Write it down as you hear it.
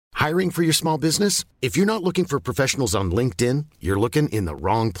Hiring for your small business? If you're not looking for professionals on LinkedIn, you're looking in the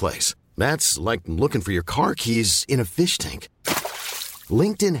wrong place. That's like looking for your car keys in a fish tank.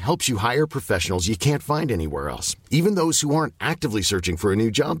 LinkedIn helps you hire professionals you can't find anywhere else, even those who aren't actively searching for a new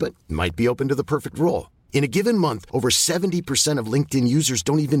job but might be open to the perfect role. In a given month, over 70% of LinkedIn users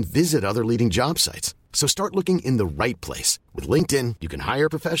don't even visit other leading job sites. So start looking in the right place. With LinkedIn, you can hire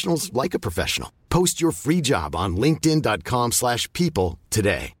professionals like a professional. Post your free job on linkedin.com/people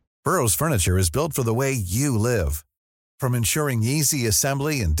today. Burrow's furniture is built for the way you live. From ensuring easy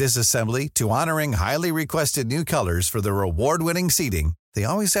assembly and disassembly to honoring highly requested new colors for their award-winning seating, they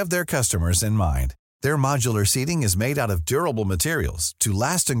always have their customers in mind. Their modular seating is made out of durable materials to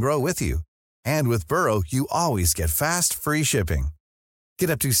last and grow with you. And with Burrow, you always get fast, free shipping.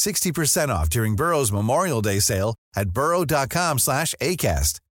 Get up to 60% off during Burrow's Memorial Day sale at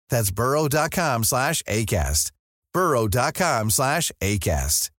burrow.com/ACAST. That's burrow.com/ACAST.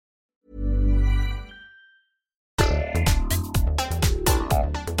 burrow.com/ACAST.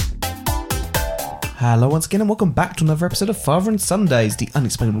 Hello once again and welcome back to another episode of Father and Sundays, the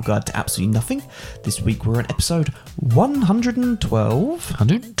unexplainable guide to absolutely nothing. This week we're on episode 112.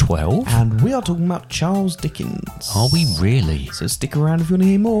 112? And we are talking about Charles Dickens. Are we really? So stick around if you want to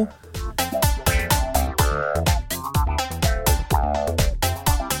hear more.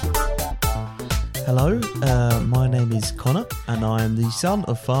 Hello, my name is Connor and I am the son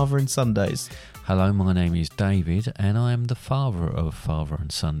of Father and Sundays. Hello, my name is David and I am the father of Father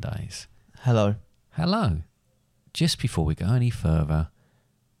and Sundays. Hello. Hello. Just before we go any further,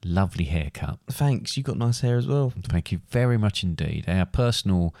 lovely haircut. Thanks, you got nice hair as well. Thank you very much indeed. Our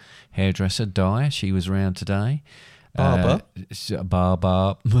personal hairdresser, Di, she was around today. Barber?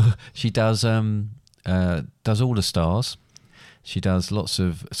 Barber. She does all the stars. She does lots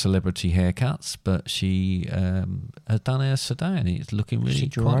of celebrity haircuts, but she has done ours today and it's looking really she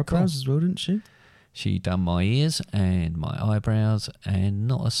drew quite eyebrows cool. as well, didn't she? She done my ears and my eyebrows and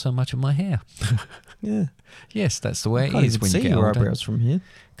not so much of my hair. Yeah. Yes, that's the way it can't is even when see you get your older. eyebrows from here.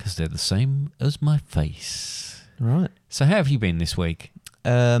 Because they're the same as my face. Right. So how have you been this week?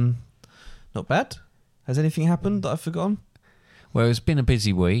 Not bad. Has anything happened that I've forgotten? Well, it's been a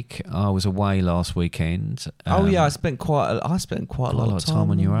busy week. I was away last weekend. I spent quite a lot of time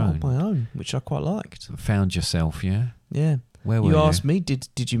on your own. my own, which I quite liked. Found yourself, yeah? Yeah. Where were you you? asked me,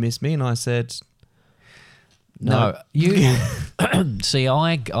 did you miss me? And I said, no. You see,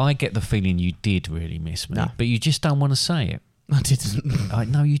 I get the feeling you did really miss me, No. but you just don't want to say it. I didn't. I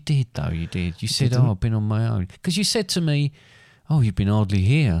know you did, though. You did. You said, didn't. "Oh, I've been on my own," because you said to me, "Oh, you've been hardly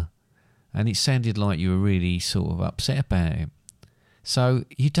here," and it sounded like you were really sort of upset about it. So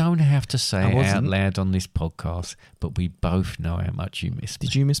you don't have to say it out loud on this podcast, but we both know how much you missed me.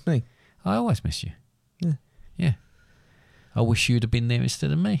 Did you miss me? I always miss you. Yeah. Yeah. I wish you'd have been there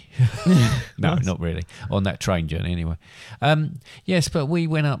instead of me. No, Nice. not really. On that train journey, anyway. Yes, but we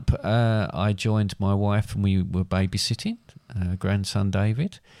went up. I joined my wife and we were babysitting grandson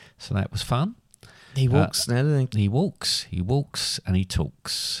David. So that was fun. He walks now, doesn't he? He walks, and he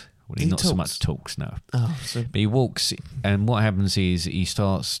talks. Well, he not so talks? much talks, no. Oh, so But he walks, and what happens is he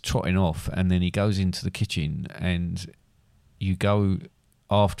starts trotting off, and then he goes into the kitchen, and you go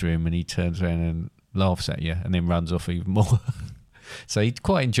after him, and he turns around and laughs at you, and then runs off even more. So he's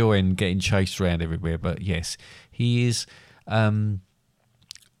quite enjoying getting chased around everywhere. But yes, he is,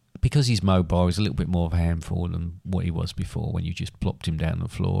 because he's mobile, he's a little bit more of a handful than what he was before when you just plopped him down on the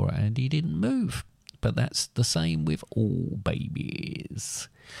floor and he didn't move. But that's the same with all babies.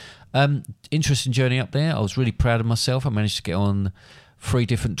 Interesting journey up there. I was really proud of myself. I managed to get on 3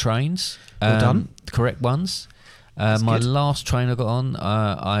 different trains. Well done. The correct ones. My last train I got on,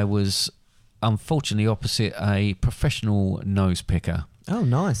 I was unfortunately opposite a professional nose picker. Oh,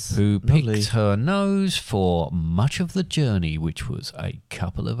 nice. Who picked Lovely. her nose for much of the journey, which was a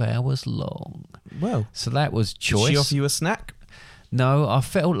couple of hours long. Well, So that was choice. did she offer you a snack? No, I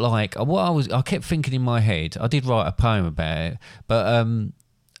felt like I kept thinking in my head. I did write a poem about it, but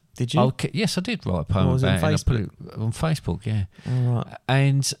Did you? yes, I did write a poem Oh, was it on about it. and I put Facebook? it on Facebook, yeah. All right.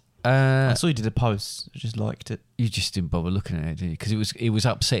 And I saw you did a post. I just liked it. you just didn't bother looking at it, did you? Because it was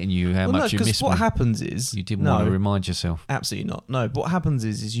upsetting you how Well, no, much you because missed what me. happens is You didn't want to remind yourself. Absolutely not. No, but what happens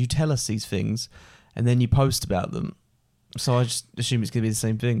is you tell us these things, and then you post about them. So I just assume it's going to be the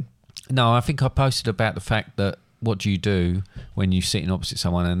same thing. No, I think I posted about the fact that what do you do when you're sitting opposite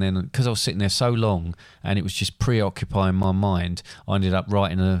someone, and then because I was sitting there so long and it was just preoccupying my mind, I ended up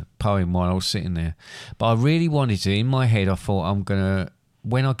writing a poem while I was sitting there. But I really wanted to. In my head, I thought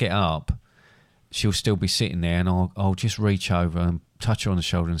when I get up, she'll still be sitting there, and I'll just reach over and touch her on the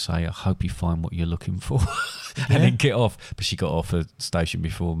shoulder and say, I hope you find what you're looking for. And then get off. But she got off the station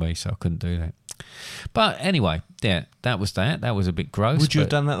before me, so I couldn't do that. But anyway, yeah, that was that. That was a bit gross. Would you have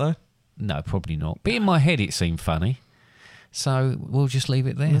done that, though? No, probably not. But in my head, it seemed funny. So we'll just leave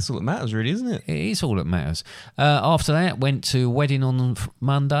it there. That's all that matters, really, isn't it? It is all that matters. After that, went to a wedding on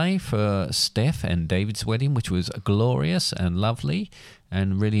Monday for Steph and David's wedding, which was glorious and lovely,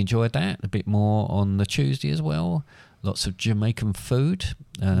 and really enjoyed that. A bit more on the Tuesday as well. Lots of Jamaican food,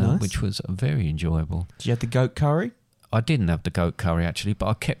 Nice. which was very enjoyable. Did you have the goat curry? I didn't have the goat curry, actually, but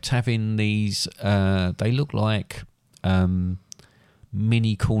I kept having these... they look like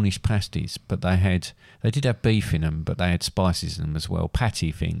mini Cornish pasties, but they did have beef in them, but they had spices in them as well.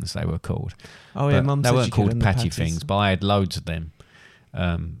 Patty things, they were called. Oh, yeah, But Mum they said weren't she could called have the patty patties. things, but I had loads of them.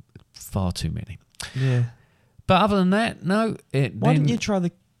 Far too many. Yeah. But other than that, no. Why didn't you try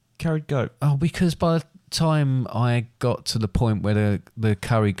the curried goat? Oh, because by the time I got to the point where the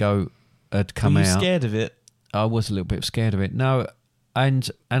curry goat had come Were you out, scared of it? I was a little bit scared of it. No, and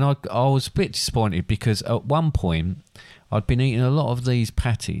I was a bit disappointed because at one point I'd been eating a lot of these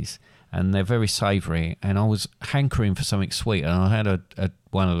patties and they're very savoury, and I was hankering for something sweet, and I had a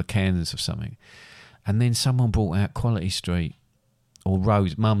one of the cans of something, and then someone brought out Quality Street or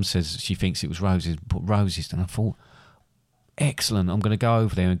Rose. Mum says she thinks it was roses, put roses, and I thought, excellent, I'm going to go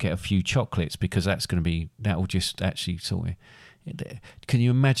over there and get a few chocolates because that will just actually sort of... Can you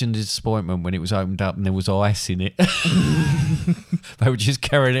imagine the disappointment when it was opened up and there was ice in it? They were just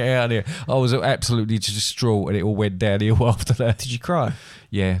carrying it out there. I was absolutely distraught, and it all went downhill after that. Did you cry?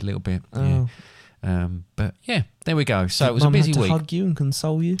 Yeah, a little bit. Oh. Yeah. But yeah, there we go. So Did it was Mum a busy have to week. hug you and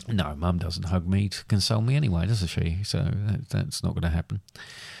console you? No, Mum doesn't hug me to console me anyway, does she? So that's not going to happen.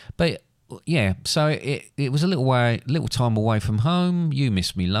 But yeah, so it was a little time away from home. You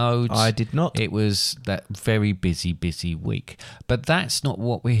missed me loads. I did not. It was that very busy week. But that's not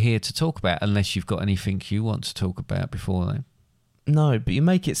what we're here to talk about, unless you've got anything you want to talk about before then. No, but you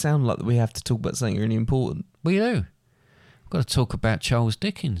make it sound like we have to talk about something really important. We do. We've got to talk about Charles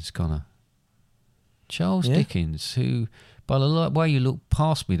Dickens, Connor. Charles Dickens, who, by the way you looked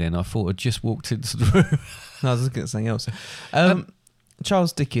past me then, I thought I'd just walked into the room. No, I was looking at something else.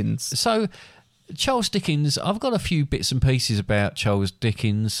 Charles Dickens. So, Charles Dickens, I've got a few bits and pieces about Charles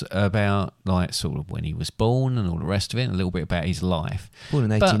Dickens, about like sort of when he was born and all the rest of it, and a little bit about his life. Born in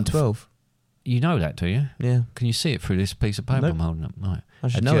 1812. You know that, do you? Yeah. Can you see it through this piece of paper Nope. I'm holding up? Right. I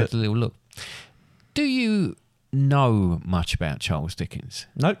should Had know you it. had a little look. Do you know much about Charles Dickens?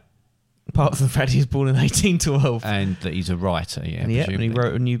 Nope. Apart from the fact he was born in 1812. And that he's a writer, yeah. and, and he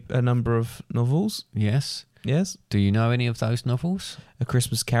presumably. wrote a number of novels. Yes. Yes. Do you know any of those novels? A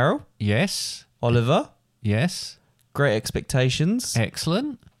Christmas Carol. Yes. Oliver. Yes. Great Expectations.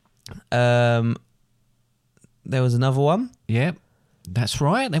 Excellent. There was another one. Yep. That's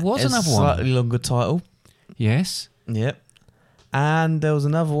right. There was It's another a one. slightly longer title. Yes. Yep. And there was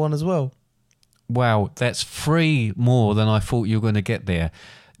another one as well. Wow, that's 3 more than I thought you were going to get there.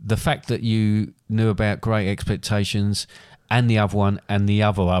 The fact that you knew about Great Expectations and the other one and the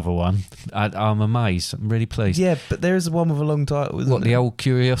other one, I'm amazed. I'm really pleased. Yeah, but there is one with a long title. Isn't What, the there? old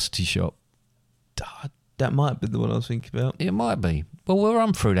Curiosity Shop? That might have been the one I was thinking about. It might be. Well, we'll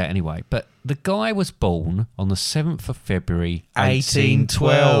run through that anyway. But the guy was born on the 7th of February,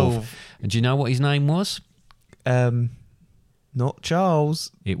 1812. And do you know what his name was? Not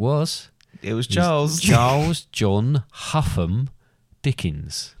Charles. It was Charles. Charles John Huffam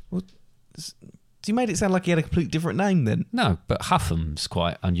Dickens. So you made it sound like he had a completely different name then. No, but Huffam's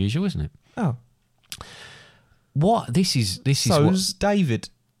quite unusual, isn't it? Oh. What? This is So's David.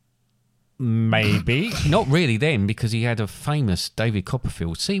 Maybe. Not really then, because he had a famous David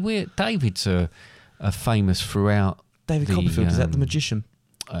Copperfield. See, David's a famous throughout. David Copperfield, is that the magician?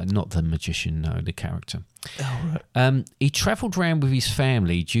 Not the magician, no, the character. Oh, right. He travelled around with his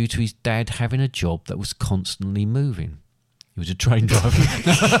family due to his dad having a job that was constantly moving. He was a train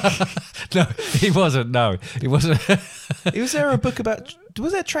driver. No, he wasn't. No, he wasn't. Was there a book about...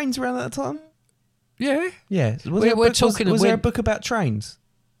 Was there trains around at that time? Yeah. Yeah. Was there a book about trains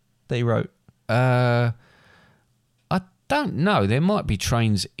that he wrote? I don't know. There might be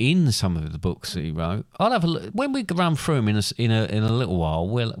trains in some of the books that he wrote. I'll have a look when we run through them in a little while.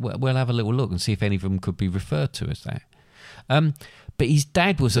 We'll have a little look and see if any of them could be referred to as that. But his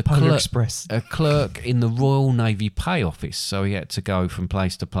dad was a clerk in the Royal Navy Pay Office, so he had to go from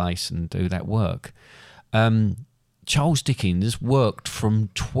place to place and do that work. Charles Dickens worked from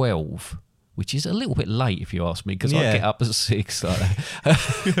 12. Which is a little bit late, if you ask me, because I get up at 6 like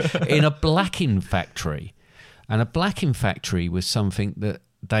that, in a blacking factory. And a blacking factory was something that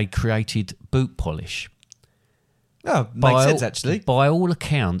they created boot polish. Oh, makes sense, actually. By all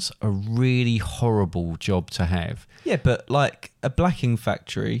accounts, a really horrible job to have. Yeah, but like a blacking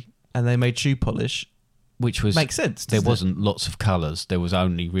factory and they made shoe polish, which was... Makes sense, There doesn't it? wasn't lots of colours. There was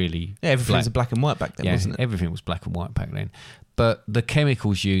only really... Yeah, everything was black and white back then, wasn't it? Everything was black and white back then. But the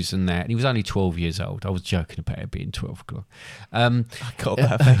chemicals used in that... He was only 12 years old. I was joking about it being 12 o'clock. I got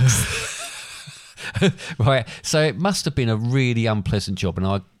that, thanks. Right, so it must have been a really unpleasant job, and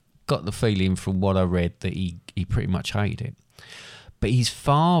I got the feeling from what I read that he pretty much hated it. But his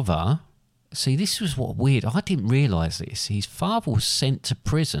father, see, this was what weird. I didn't realise this. His father was sent to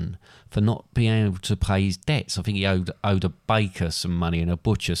prison for not being able to pay his debts. I think he owed a baker some money and a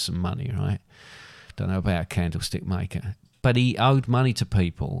butcher some money, right? Don't know about a candlestick maker. But he owed money to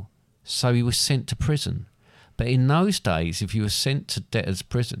people, so he was sent to prison. But in those days, if you were sent to debtor's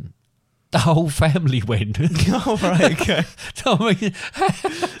prison, the whole family went. Oh, right, okay. I mean,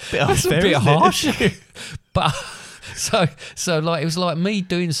 that's a bit harsh. But so like it was like me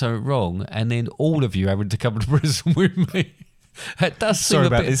doing something wrong, and then all of you having to come to prison with me. It does seem Sorry a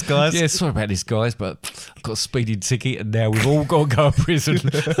about bit, this, guys. Yeah, sorry about this, guys, but I've got a speeding ticket, and now we've all got to go to prison.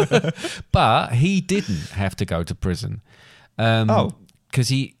 But he didn't have to go to prison. Because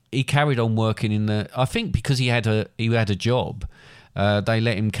he carried on working in the. I think because he had a job. They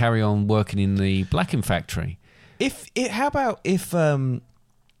let him carry on working in the blacking factory. How about if, so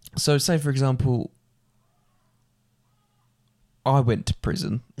say for example, I went to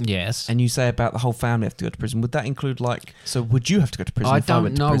prison. Yes. And you say about the whole family have to go to prison. Would that include so would you have to go to prison? I if I don't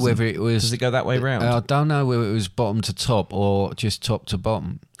went to know prison? whether it was. Does it go that way round? I don't know whether it was bottom to top or just top to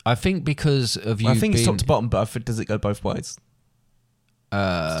bottom. I think because of you. I think it's top to bottom, but does it go both ways?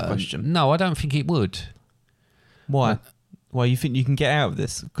 That's the question. No, I don't think it would. Why? Why you think you can get out of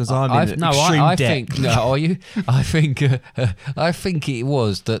this? Because I'm in extreme I debt. think. No, are you? I think. I think it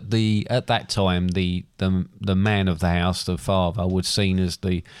was that at that time the man of the house, the father, was seen as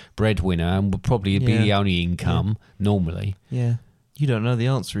the breadwinner and would probably be the only income normally. Yeah, you don't know the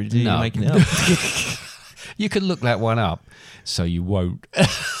answer, do you? No. You're making it up. You can look that one up, so you won't.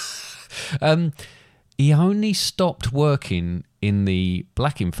 He only stopped working in the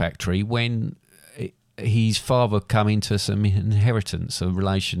blacking factory when his father come into some inheritance. A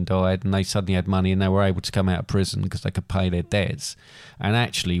relation died and they suddenly had money and they were able to come out of prison because they could pay their debts and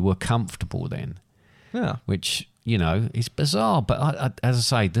actually were comfortable then. Yeah. Which, is bizarre. But as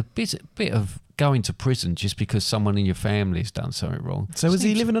I say, the bit of going to prison just because someone in your family has done something wrong. So was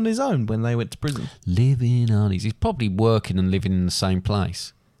he living on his own when they went to prison? Living on his... He's probably working and living in the same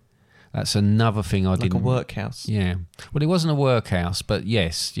place. That's another thing I didn't... Like a workhouse. Yeah. Well, it wasn't a workhouse, but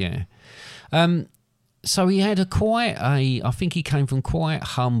yes, yeah. So he had I think he came from quite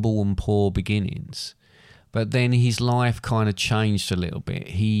humble and poor beginnings, but then his life kind of changed a little bit.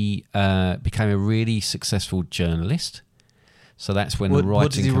 He became a really successful journalist. So that's when the writing...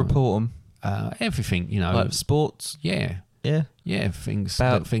 What did he report on? Everything, Like sports? Yeah. Yeah. Yeah, things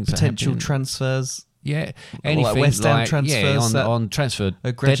About things potential that transfers? Yeah, anything like West Ham transfers. On transfer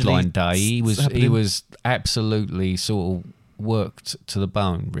deadline day, he was absolutely sort of worked to the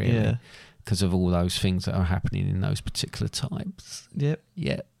bone, really. Yeah. Because of all those things that are happening in those particular times. Yep.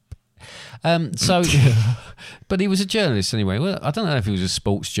 So, but he was a journalist anyway. Well, I don't know if he was a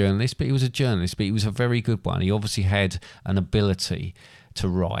sports journalist, but he was a journalist. But he was a very good one. He obviously had an ability to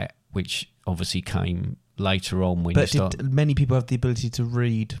write, which obviously came later on when you start. But did many people have the ability to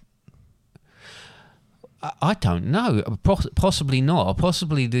read? I don't know. Possibly not.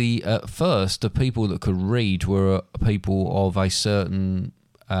 Possibly at first the people that could read were people of a certain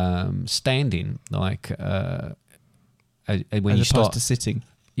standing, like when as you start to sitting.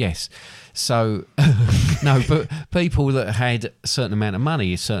 Yes. So no, but people that had a certain amount of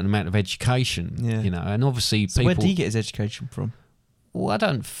money, a certain amount of education, and obviously So where did he get his education from? Well, I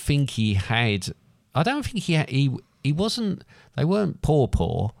don't think he had. He wasn't. They weren't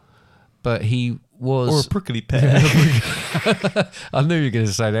poor, but he was. Or a prickly pear. I knew you were going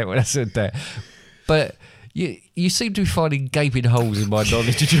to say that when I said that, but. You seem to be finding gaping holes in my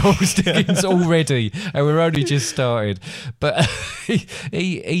knowledge of Charles Dickens already, and we're only just started. But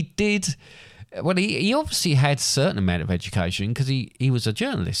he did... Well, he obviously had a certain amount of education because he was a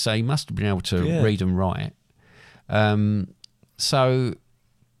journalist, so he must have been able to read and write. But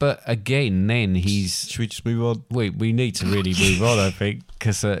again, then he's... Should we just move on? We need to really move on, I think,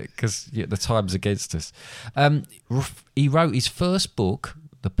 because the time's against us. He wrote his first book,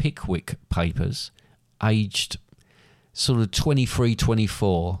 The Pickwick Papers, aged sort of 23,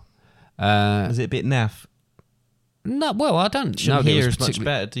 24. Was it a bit naff? No, well, I don't know. Shouldn't hear as much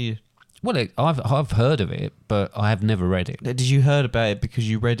better, do you? Well, I've heard of it, but I have never read it. Did you heard about it because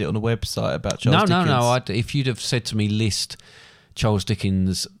you read it on a website about Charles Dickens? No. If you'd have said to me list Charles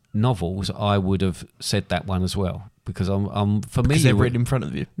Dickens novels, I would have said that one as well, because I'm familiar. Because they're with, written in front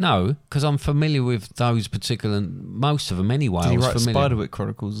of you. No, because I'm familiar with those particular, most of them anyway. Did he write familiar. Spiderwick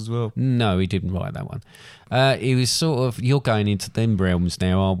Chronicles as well? No, he didn't write that one. He was sort of, you're going into them realms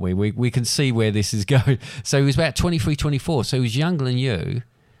now, aren't we? We can see where this is going. So he was about 23, 24, so he was younger than you.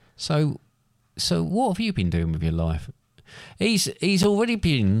 So what have you been doing with your life? He's already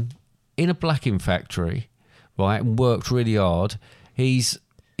been in a blacking factory, right, and worked really hard. He's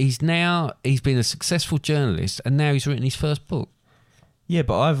been a successful journalist, and now he's written his first book. Yeah,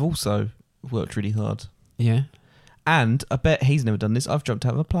 but I've also worked really hard. Yeah. And I bet he's never done this. I've jumped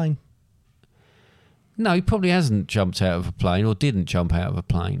out of a plane. No, he probably hasn't jumped out of a plane, or didn't jump out of a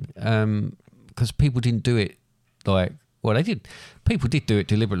plane, because people didn't do it like... Well, they did. People did do it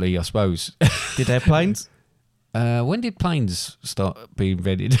deliberately, I suppose. Did they have planes? When did planes start being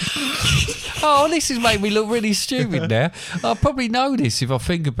invented? Oh, this has made me look really stupid now. I probably know this if I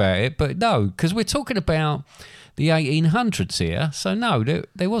think about it, but no, because we're talking about the 1800s here. So no,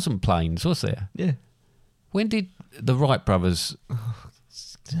 there wasn't planes, was there? Yeah. When did the Wright brothers... I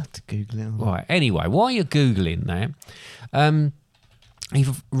have to Google it. Right, anyway, while you're Googling that... he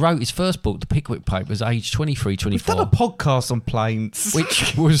wrote his first book, The Pickwick Papers, aged 23, 24. We've done a podcast on planes.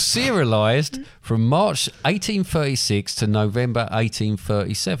 Which was serialised from March 1836 to November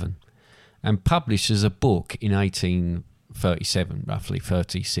 1837 and published as a book in 1837, roughly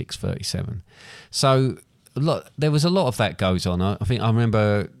 36, 37. So there was a lot of that goes on. I think I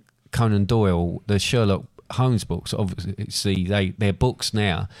remember Conan Doyle, the Sherlock Holmes books, obviously they're books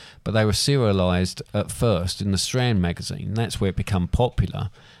now, but they were serialised at first in the Strand magazine. That's where it became popular,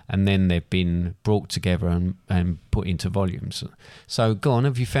 and then they've been brought together and put into volumes. So go on,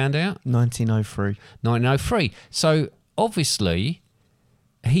 have you found out? 1903. 1903. So obviously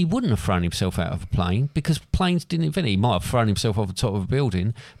he wouldn't have thrown himself out of a plane, because planes didn't invent it. He might have thrown himself off the top of a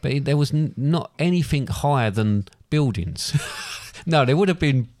building, but there was not anything higher than buildings. No, there would have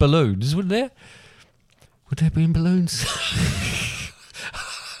been balloons, wouldn't there? Would there have been balloons?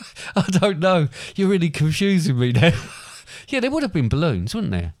 I don't know. You're really confusing me now. Yeah, there would have been balloons,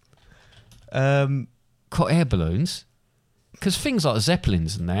 wouldn't there? Hot air balloons. Because things like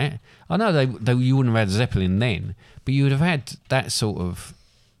Zeppelins and that, I know you wouldn't have had a Zeppelin then, but you would have had that sort of...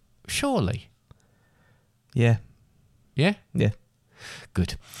 Surely. Yeah. Yeah? Yeah.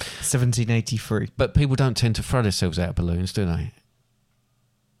 Good. 1783. But people don't tend to throw themselves out of balloons, do they?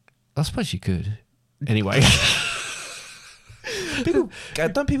 I suppose you could. Anyway.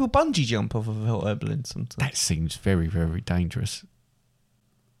 Don't people bungee jump off of a hot air balloon sometimes? That seems very, very dangerous.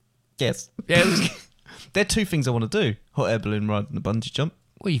 Yes. Yeah. They're two things I want to do: hot air balloon ride and a bungee jump.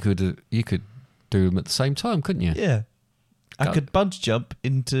 Well, you could do them at the same time, couldn't you? Yeah. I could bungee jump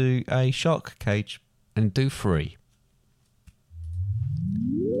into a shark cage and do 3.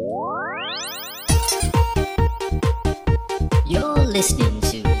 You're listening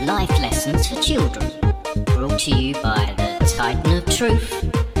to Life Lessons for Children, brought to you by the Titan of Truth,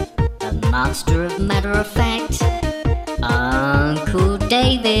 the Master of Matter of Fact, Uncle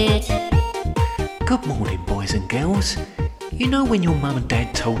David. Good morning, boys and girls. You know when your mum and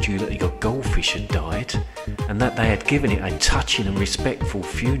dad told you that your goldfish had died, and that they had given it a touching and respectful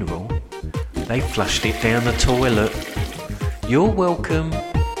funeral? They flushed it down the toilet. You're welcome.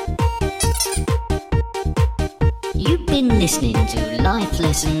 You've been listening to Life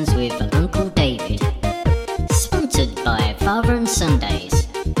Lessons with Uncle David, sponsored by Father and Sundays.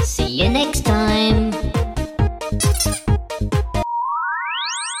 See you next time.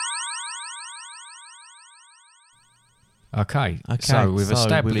 Okay, so we've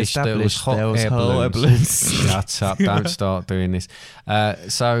established there was hot air balloons. Shut up, don't start doing this.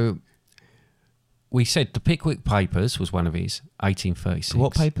 So we said the Pickwick Papers was one of his, 1836.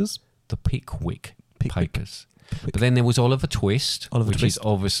 What papers? The Pickwick Papers. But then there was Oliver Twist, which is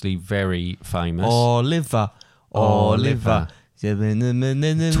obviously very famous. Oliver. Twist.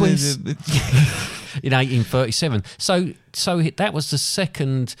 In 1837. So that was the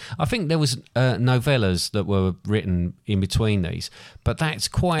second. I think there was novellas that were written in between these, but that's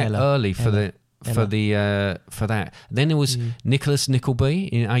quite early for that. Then there was Nicholas Nickleby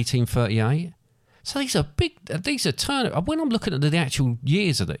in 1838. So these are turn. When I'm looking at the actual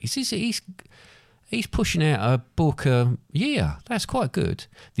years of these, he's pushing out a book a year. That's quite good.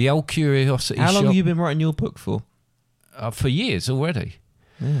 The Old Curiosity Shop. How long have you been writing your book for? For years already.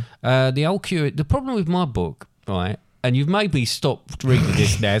 Yeah. The problem with my book, right, and you've made me stop reading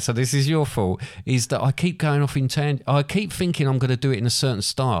this now, so this is your fault, is that I keep going off in I keep thinking I'm going to do it in a certain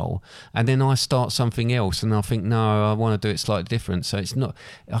style, and then I start something else, and I think, no, I want to do it slightly different. So it's not,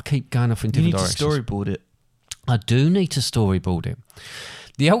 I keep going off in different directions. You need to storyboard it. I do need to storyboard it.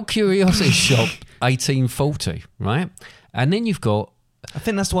 The Old Curiosity Shop, 1840, right? And then you've got... I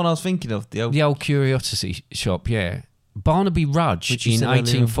think that's the one I was thinking of. The Old Curiosity Shop, yeah. Barnaby Rudge in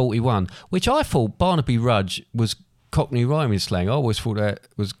 1841, which I thought Barnaby Rudge was Cockney rhyming slang. I always thought that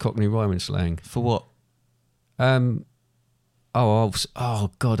was Cockney rhyming slang. For what? God,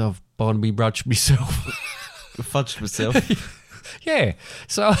 I've Barnaby Rudged myself. Fudged myself. Yeah,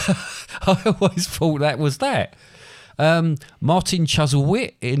 so I always thought that was that. Martin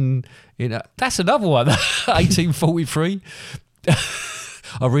Chuzzlewit in that's another one, 1843.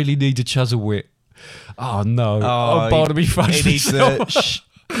 I really need a Chuzzlewit. Oh no! Barnaby Fudged myself.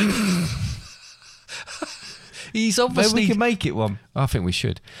 He's obviously. Maybe we can make it one. I think we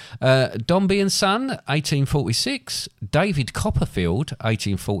should. Dombey and Son, 1846. David Copperfield,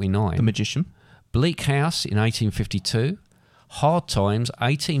 1849. The Magician. Bleak House in 1852. Hard Times,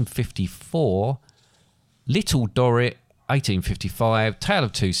 1854. Little Dorrit, 1855. Tale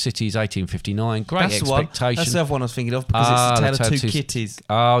of Two Cities, 1859. Great Expectations. That's the other one I was thinking of because it's the Tale of Two Kitties.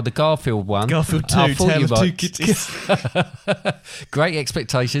 Oh, the Garfield one. Garfield 2, Tale of Two Kitties. Great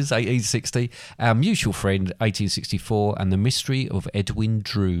Expectations, 1860. Our Mutual Friend, 1864. And The Mystery of Edwin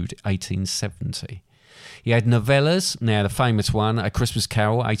Drood, 1870. He had novellas. Now, the famous one, A Christmas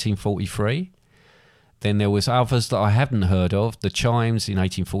Carol, 1843. Then there was others that I haven't heard of. The Chimes in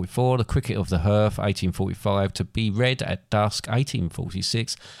 1844, The Cricket of the Hearth, 1845, To Be Read at Dusk,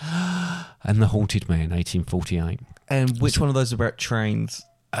 1846, and The Haunted Man, 1848. And which one of those are about trains?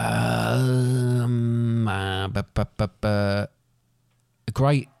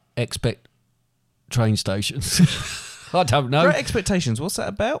 Great train stations. I don't know. Great Expectations, what's that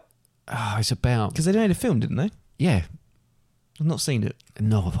about? Oh, it's about... Because they made a film, didn't they? Yeah. I've not seen it.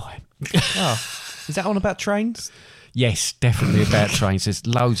 Nor have I. Oh. Is that one about trains? Yes, definitely about trains. There's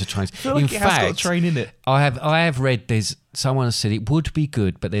loads of trains. I feel like it has got a train in it. I have read someone has said it would be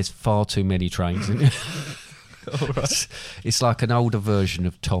good, but there's far too many trains in it. All right. It's like an older version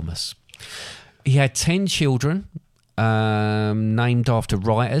of Thomas. He had 10 children named after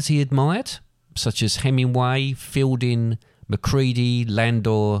writers he admired, such as Hemingway, Fielding, Macready,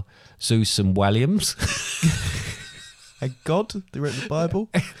 Landor, Zeus and Williams. And God, they wrote the Bible?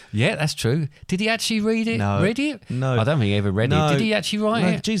 Yeah, that's true. Did he actually read it? No. Read it? No. I don't think he ever read it. Did he actually write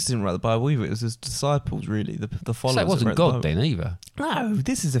it? Jesus didn't write the Bible either. It was his disciples, really, the followers. So it wasn't God then either? No,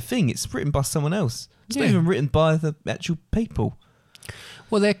 this is a thing. It's written by someone else. It's not Yeah. even written by the actual people.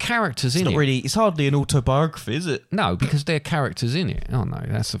 Well, they're characters in It's it. not really. It's hardly an autobiography, is it? No, because they're characters in it. Oh, no,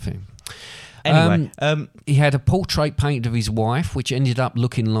 that's the thing. Anyway, he had a portrait painted of his wife, which ended up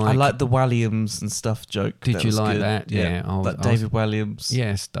looking like... I like the Walliams and stuff joke. Did That you was like good. that? Yeah. David Walliams.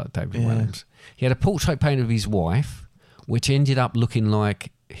 Yes, David Yeah. Williams. He had a portrait painted of his wife, which ended up looking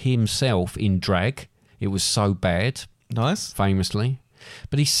like himself in drag. It was so bad, Nice. famously.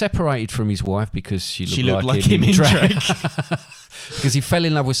 But he separated from his wife because she looked, She looked like him him in drag. Because he fell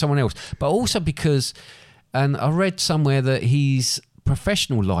in love with someone else. But also because, and I read somewhere that his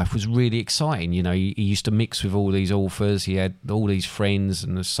professional life was really exciting. You know, he used to mix with all these authors. He had all these friends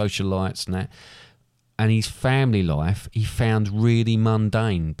and the socialites and that. And his family life, he found really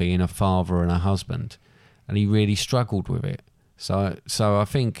mundane, being a father and a husband. And he really struggled with it. So I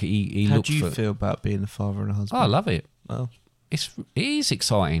think he How looked do you for... feel about being a father and a husband? Oh, I love it. Oh. It is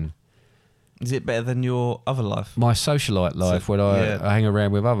exciting. Is it better than your other life? My socialite life, when I hang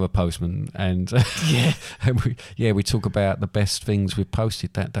around with other postmen and we talk about the best things we've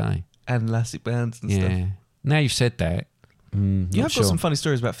posted that day. And elastic bands and stuff. Now you've said that, You have got some funny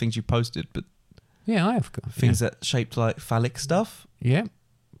stories about things you posted, but yeah, I have got things that shaped like phallic stuff. Yeah,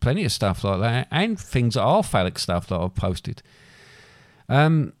 plenty of stuff like that, and things that are phallic stuff that I've posted.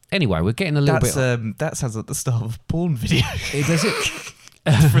 Anyway, we're getting a little bit. That sounds like the start of a porn video. Does it?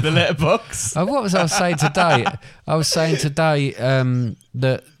 For the letterbox. What was I saying today? I was saying today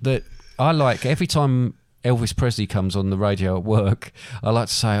that I like every time Elvis Presley comes on the radio at work, I like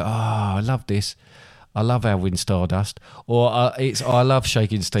to say, "Oh, I love this. I love Alvin Stardust," or I love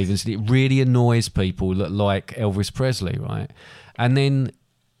Shakin' Stevens. And it really annoys people that like Elvis Presley, right? And then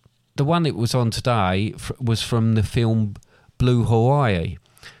the one that was on today was from the film Blue Hawaii,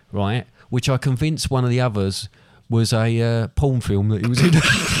 right? Which I convinced one of the others was a porn film that he was in.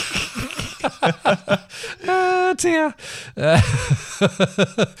 Oh dear.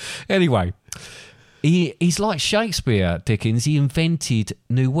 Anyway, he's like Shakespeare, Dickens. He invented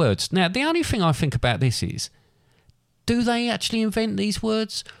new words. Now, the only thing I think about this is do they actually invent these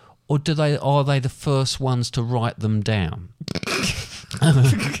words, or are they the first ones to write them down?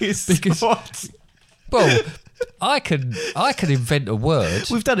 Because what? Well, I could invent a word.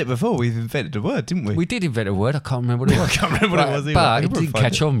 We've done it before. We've invented a word, didn't we? We did invent a word. I can't remember what it was. I can't remember what it was either. But it didn't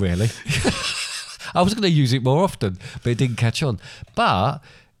catch on, really. I was going to use it more often, but it didn't catch on. But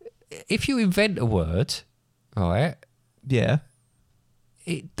if you invent a word, right? Yeah.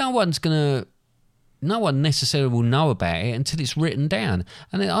 No one necessarily will know about it until it's written down.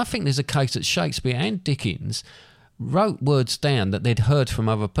 And I think there's a case that Shakespeare and Dickens wrote words down that they'd heard from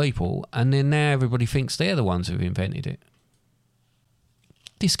other people, and then now everybody thinks they're the ones who've invented it.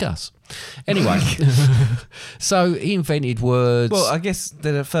 Discuss. Anyway, so he invented words. Well, I guess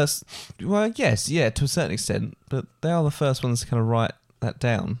they're the first. Well, yes, yeah, to a certain extent, but they are the first ones to kind of write that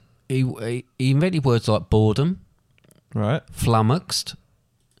down. He invented words like boredom, right? Flummoxed,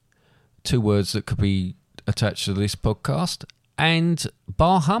 2 words that could be attached to this podcast, and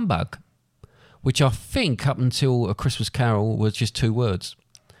bar humbug, which I think up until A Christmas Carol was just 2 words.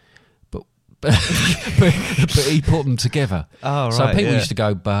 But he put them together. Oh, right. So people yeah. used to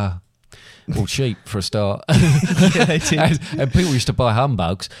go bar, well, sheep for a start. Yeah, they did. and people used to buy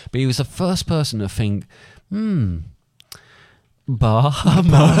humbugs, but he was the first person to think, bar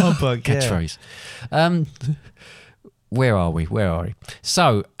humbug. Catchphrase. Where are we?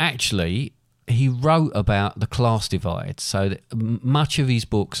 So, actually, he wrote about the class divide. So much of his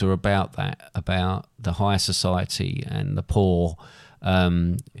books are about that, about the high society and the poor.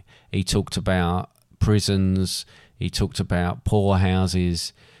 He talked about prisons. He talked about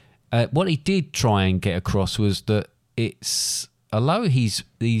poorhouses. What he did try and get across was that although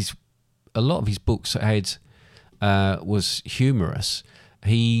a lot of his books had was humorous,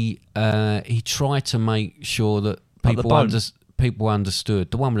 he tried to make sure that people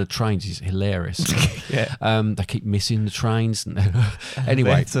understood. The one with the trains is hilarious. Yeah. They keep missing the trains.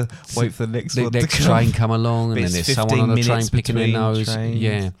 Anyway, to wait for the next one. The next train come along, and then there's someone on the train picking their nose. Trains.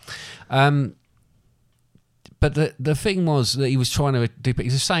 Yeah. But the thing was that he was trying to depict.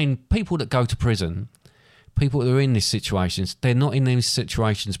 He was saying people that go to prison, people that are in these situations, they're not in these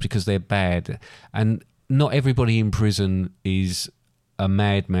situations because they're bad, and not everybody in prison is a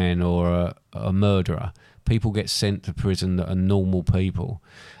madman or a murderer. People get sent to prison that are normal people.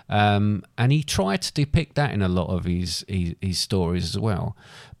 And he tried to depict that in a lot of his stories as well.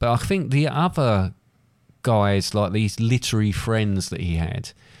 But I think the other guys, like these literary friends that he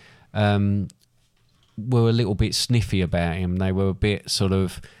had, were a little bit sniffy about him. They were a bit sort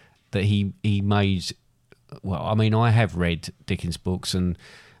of that he made... Well, I mean, I have read Dickens' books and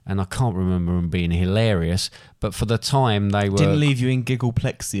I can't remember them being hilarious, but for the time they were... Didn't leave you in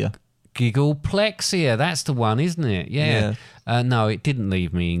giggleplexia. Giggleplexia, that's the one, isn't it? Yeah. No, it didn't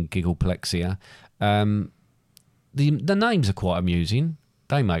leave me in giggleplexia. The names are quite amusing.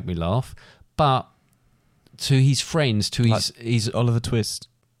 They make me laugh. But to his friends, to like his Oliver Twist.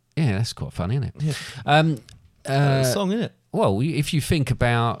 Yeah, that's quite funny, isn't it? Yeah. Song, isn't it? Well, if you think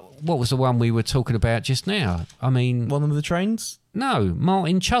about what was the one we were talking about just now? I mean, One of the trains? No,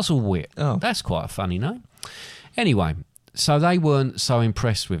 Martin Chuzzlewit. Oh, that's quite a funny name. Anyway. So they weren't so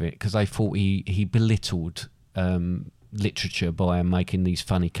impressed with it because they thought he belittled literature by making these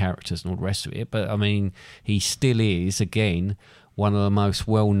funny characters and all the rest of it. But, I mean, he still is, again, one of the most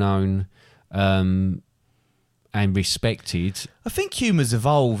well-known and respected... I think humour's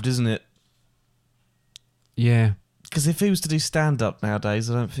evolved, isn't it? Yeah. Because if he was to do stand-up nowadays,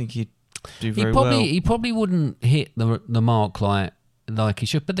 I don't think he'd do very well. He probably wouldn't hit the mark like he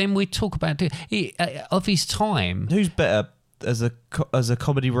should, but then we talk about of his time. Who's better as a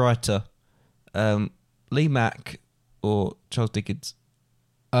comedy writer, Lee Mack or Charles Dickens?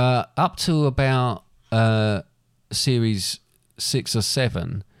 Up to about series 6 or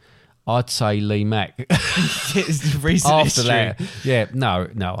 7, I'd say Lee Mack. After that, yeah,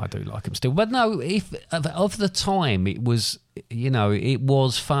 no, I do like him still. But no, if of the time, it was, it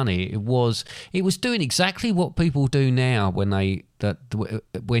was funny. It was doing exactly what people do now when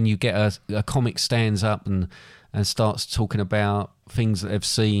you get a comic stands up and starts talking about things that they've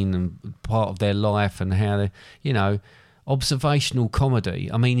seen and part of their life and how they, observational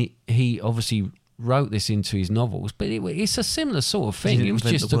comedy. I mean, he obviously wrote this into his novels, but it's a similar sort of thing. It was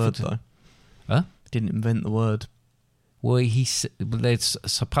just the word, though. Huh? Didn't invent the word. Well, there's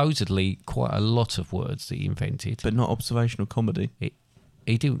supposedly quite a lot of words that he invented, but not observational comedy.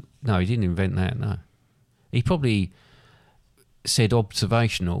 He didn't. No, he didn't invent that. No, he probably said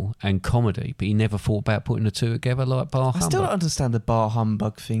observational and comedy, but he never thought about putting the two together like bar humbug. I still don't understand the bar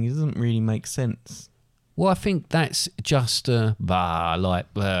humbug thing. It doesn't really make sense. Well, I think that's just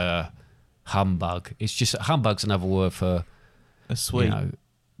humbug. It's just humbug's another word for A sweet. You know,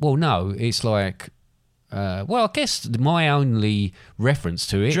 well, no, it's like. Well, I guess my only reference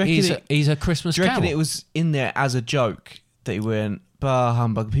to it is a Christmas Do you reckon Carol. it was in there as a joke that he went, bah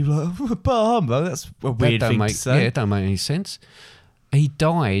humbug? People are like, bah humbug? That's a weird thing to say. Yeah, it don't make any sense. He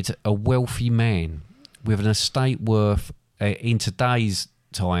died a wealthy man with an estate worth, in today's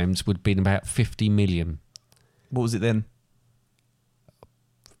times, would have been about 50 million. What was it then?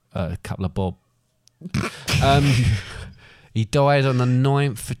 A couple of bob. He died on the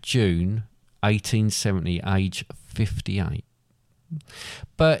 9th of June, 1870, age 58.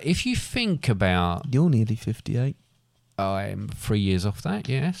 But if you think about... You're nearly 58. I'm 3 years off that,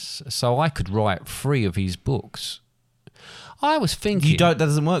 yes. So I could write 3 of his books. I was thinking... That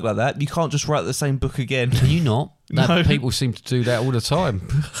doesn't work like that. You can't just write the same book again. Can you not? No. People seem to do that all the time.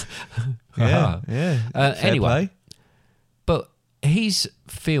 Yeah. Anyway, but his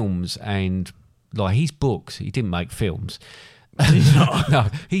films and like his books, he didn't make films. No,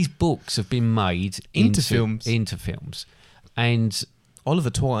 his books have been made into films. And Oliver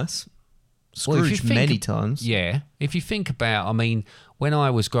twice. Scrooge many times. Yeah. If you think about, I mean, when I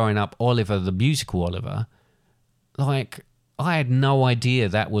was growing up, Oliver, the musical Oliver, like, I had no idea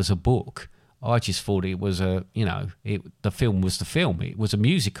that was a book. I just thought it was the film was the film. It was a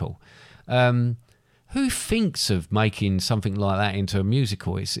musical. Who thinks of making something like that into a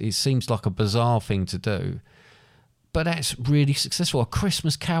musical? It seems like a bizarre thing to do. But that's really successful. A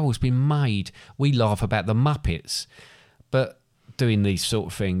Christmas Carol's been made. We laugh about the Muppets, but doing these sort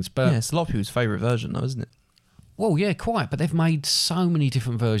of things. But yeah, it's a lot of people's favourite version, though, isn't it? Well, yeah, quite. But they've made so many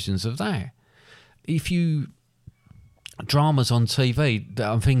different versions of that. Dramas on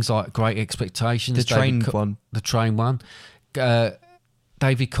TV, things like Great Expectations. The train one.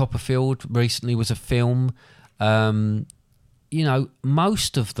 David Copperfield recently was a film. Most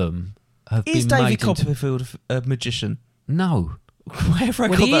of them have been made. Is David Copperfield a magician? No. Where have I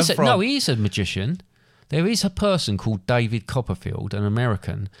got that from? No, he is a magician. There is a person called David Copperfield, an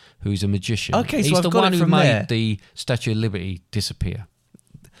American, who's a magician. Okay, so he's I've the got one it who from made there. the Statue of Liberty disappear.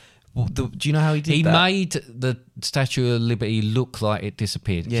 Well, do you know how he did He that? made the Statue of Liberty look like it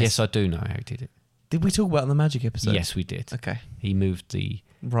disappeared. Yes, I do know how he did it. Did we talk about it in the Magic episode? Yes, we did. Okay. He moved the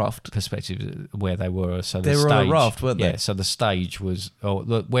raft perspective where they were. So they the were stage, on a raft, weren't they? Yeah, so the stage was,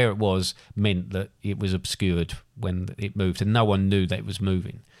 where it was, meant that it was obscured when it moved, and no one knew that it was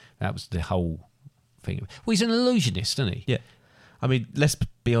moving. That was the whole thing. Well, he's an illusionist, isn't he? Yeah. I mean, let's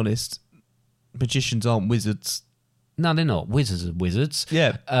be honest. Magicians aren't wizards. No, they're not. Wizards are wizards.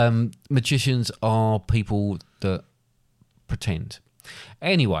 Yeah. Magicians are people that pretend.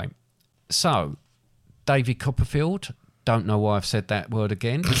 Anyway, so David Copperfield. Don't know why I've said that word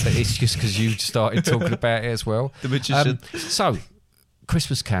again, but it's just because you started talking about it as well. The magician. So,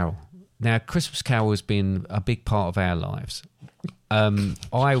 Christmas Carol. Now, Christmas Carol has been a big part of our lives.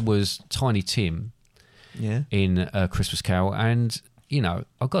 I was Tiny Tim in Christmas Carol, and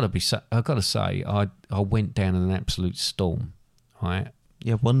I've got to say, I went down in an absolute storm. Right?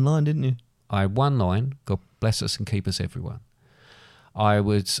 You had one line, didn't you? I had one line. God bless us and keep us, everyone. I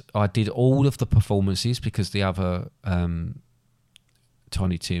did all of the performances because the other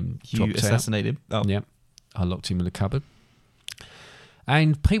Tiny Tim dropped assassinated out. him? Oh. Yeah, I locked him in the cupboard.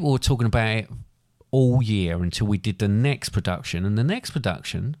 And people were talking about it all year until we did the next production. And the next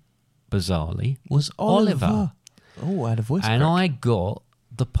production, bizarrely, was Oliver. Oh, I had a voice And crack. I got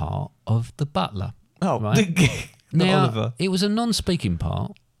the part of the butler. Oh, right? not Now, Oliver. it was a non-speaking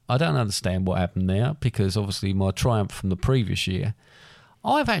part. I don't understand what happened there because obviously my triumph from the previous year.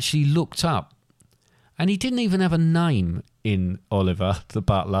 I've actually looked up, and he didn't even have a name in Oliver the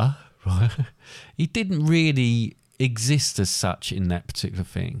Butler, right? He didn't really exist as such in that particular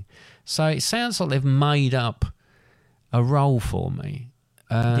thing. So it sounds like they've made up a role for me,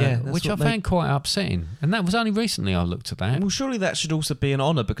 which I found quite upsetting. And that was only recently I looked at that. Well, surely that should also be an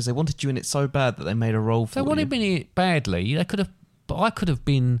honour because they wanted you in it so bad that they made a role for you. They wanted me in it badly. They could have, but I could have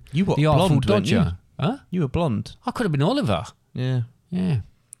been You were the Artful blonde, weren't you? Dodger. Huh? You were blonde. I could have been Oliver. Yeah. Yeah.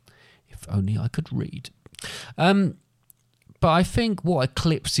 If only I could read. But I think what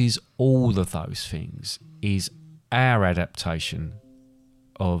eclipses all of those things is our adaptation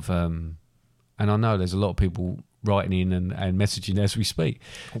of, and I know there's a lot of people writing in and messaging as we speak.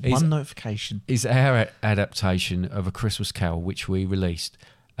 One notification. Is our adaptation of A Christmas Carol, which we released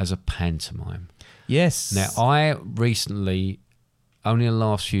as a pantomime. Yes. Now, I recently, only in the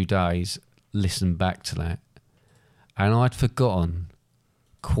last few days, listened back to that, and I'd forgotten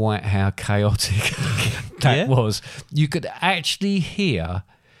quite how chaotic that was. You could actually hear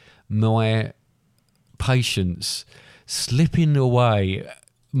my patience slipping away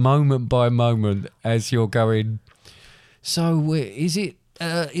moment by moment as you're going. So is it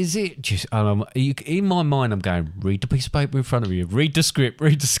just? In my mind, I'm going, read the piece of paper in front of you, read the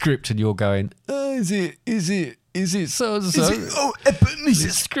script, and you're going, is it so and so? Oh,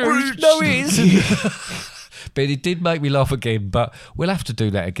 Ebenezer Scrooge? No, it isn't. But it did make me laugh again. But we'll have to do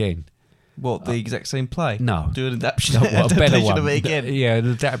that again. What, the exact same play? No. Do an adaptation, No, what, a better one. of it again. Yeah,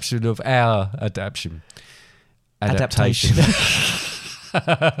 an adaptation of our adaptation. Adaptation.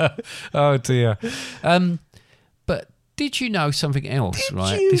 Oh dear. But did you know something else? Did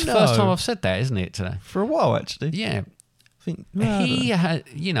right, you this first know? time I've said that, isn't it? Today. For a while, actually. Yeah. I think He had,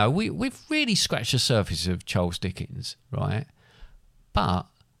 we've really scratched the surface of Charles Dickens, right? But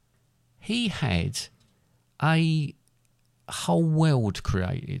he had a whole world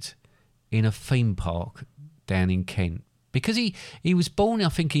created in a theme park down in Kent. Because he was born, I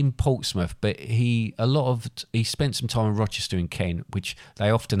think, in Portsmouth, but he spent some time in Rochester in Kent, which they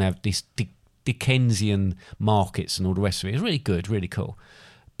often have this Dickensian markets and all the rest of it. It's really good, really cool.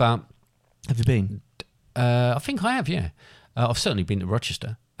 But have you been? I think I have, yeah. I've certainly been to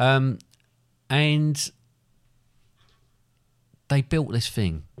Rochester. And they built this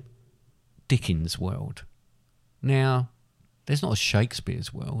thing, Dickens World. Now, there's not a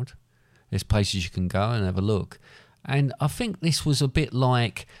Shakespeare's World. There's places you can go and have a look. And I think this was a bit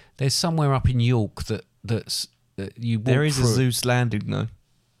like, there's somewhere up in York that you walk There is through. a Zeus Landing, though.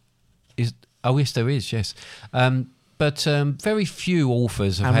 Oh, yes, there is, yes. But very few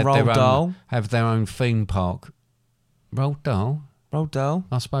authors have And Roald Dahl. have their own theme park. Roald Dahl? Roald Dahl?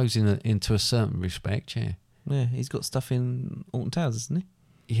 I suppose into a certain respect, yeah. Yeah, he's got stuff in Alton Towers, isn't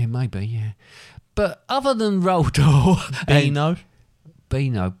he? Yeah, maybe, yeah. But other than Roald Dahl... Beano.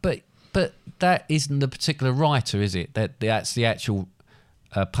 But that isn't the particular writer, is it? That's the actual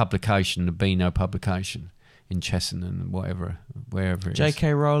publication, the Beano publication in Chessenham, wherever it is.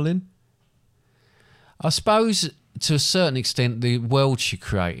 J.K. Rowling? I suppose, to a certain extent, the world she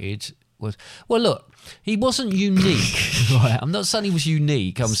created was... Well, look, he wasn't unique. Right? I'm not saying he was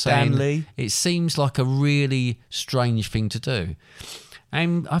unique. I'm saying Lee. it seems like a really strange thing to do.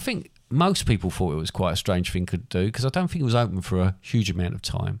 And I think most people thought it was quite a strange thing to do, because I don't think it was open for a huge amount of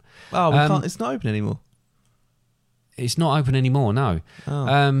time. Oh, we can't. It's not open anymore. It's not open anymore, no.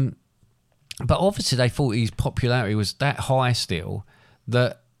 Oh. But obviously they thought his popularity was that high still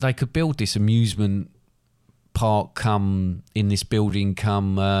that they could build this amusement park in this building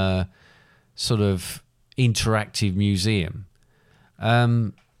sort of interactive museum.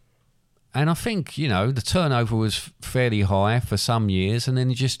 And I think, the turnover was fairly high for some years, and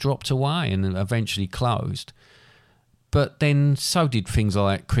then it just dropped away and eventually closed. But then so did things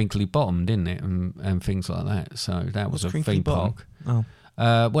like Crinkly Bottom, didn't it? And things like that. So that was a theme park. Oh.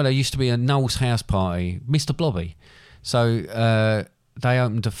 Well, there used to be a Noel's House Party, Mr. Blobby. So they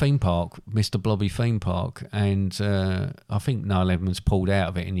opened a theme park, Mr. Blobby Theme Park, and I think Noel Edmonds pulled out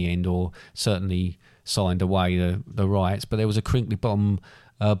of it in the end, or certainly signed away the rights. But there was a Crinkly Bottom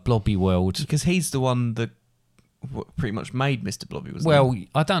Blobby World. Because he's the one that pretty much made Mr. Blobby, wasn't he? Well,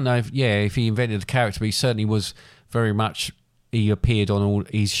 I don't know if he invented the character, but he certainly was very much, he appeared on all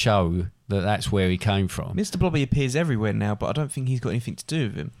his show, that's where he came from. Mr. Blobby appears everywhere now, but I don't think he's got anything to do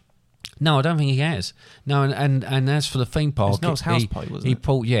with him. No, I don't think he has. No, and as for the theme park, It's Noel's House Party, wasn't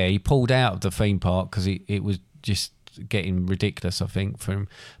it? He pulled out of the theme park because it was just getting ridiculous, I think, for him.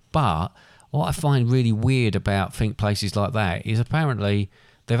 But what I find really weird about places like that is apparently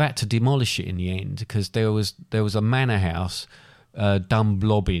they've had to demolish it in the end, because there was a manor house,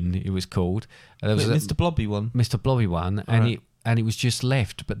 Dunblobbin it was called. There was Mr. Blobby one. Mr. Blobby one, and it was just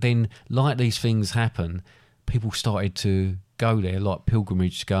left. But then, like these things happen, people started to go there, like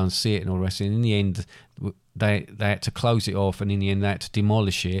pilgrimage, to go and see it and all the rest. And in the end, they had to close it off, and in the end, they had to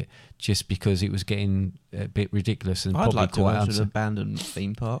demolish it just because it was getting a bit ridiculous and I'd probably like to quite go to an abandoned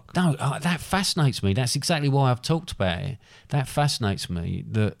theme park. No, that fascinates me. That's exactly why I've talked about it. That fascinates me,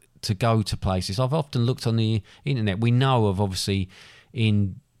 that to go to places. I've often looked on the internet. We know of, obviously,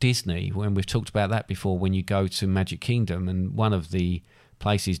 in Disney, when we've talked about that before, when you go to Magic Kingdom, and one of the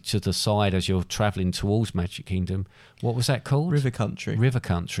places to the side as you're travelling towards Magic Kingdom, what was that called? River Country. River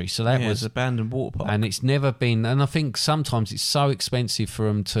Country. So that was abandoned water park. And it's never been, and I think sometimes it's so expensive for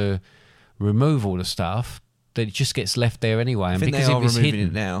them to remove all the stuff that it just gets left there anyway. I And think because they are if it's removing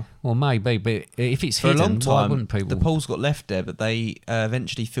hidden, it now. well, maybe, but if it's For hidden, a long why time, wouldn't people? the pools got left there, but they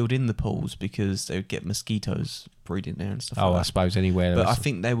eventually filled in the pools because they would get mosquitoes breeding there and stuff like that. I suppose anywhere. But I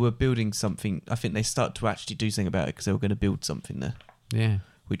think they were building something. I think they started to actually do something about it because they were going to build something there. Yeah.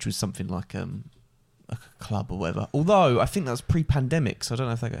 Which was something like a club or whatever. Although I think that was pre-pandemic, so I don't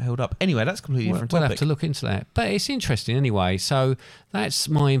know if that got held up. Anyway, that's a completely different We'll topic. have to look into that. But it's interesting anyway. So that's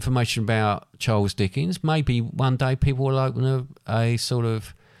my information about Charles Dickens. Maybe one day people will open a sort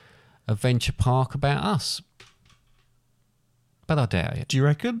of adventure park about us. But I doubt it. Do you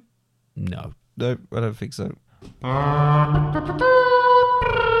reckon? No. No, I don't think so.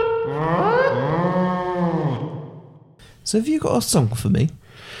 So have you got a song for me?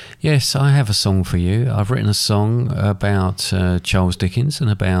 Yes, I have a song for you. I've written a song about Charles Dickens and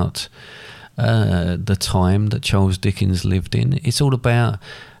about the time that Charles Dickens lived in. It's all about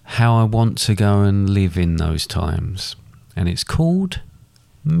how I want to go and live in those times. And it's called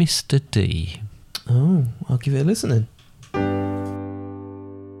Mr. D. Oh, I'll give it a listen then.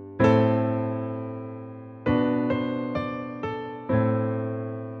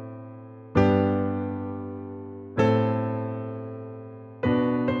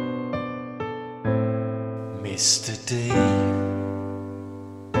 Mr. D,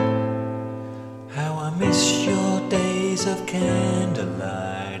 how I miss your days of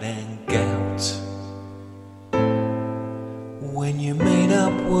candlelight and gout, when you made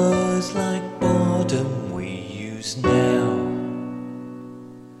up words like boredom we use now,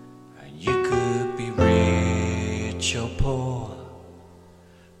 and you could be rich or poor,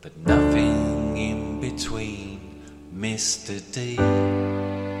 but nothing in between, Mr. D.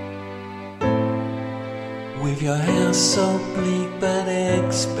 With your house so bleak but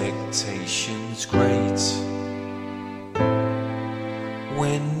expectations great,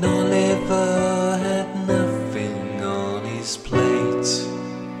 when Oliver had nothing on his plate,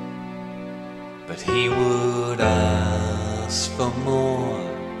 but he would ask for more,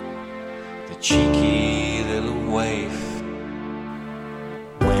 the cheeky little waif.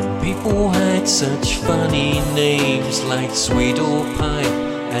 When people had such funny names like Sweetle Pipe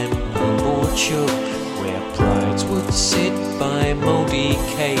and Humble Chook, where brides would sit by mouldy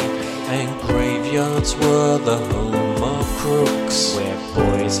cake and graveyards were the home of crooks, where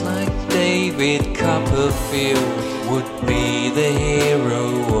boys like David Copperfield would be the hero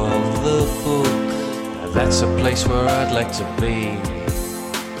of the book. Now that's a place where I'd like to be,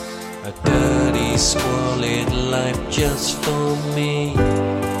 a dirty, squalid life just for me.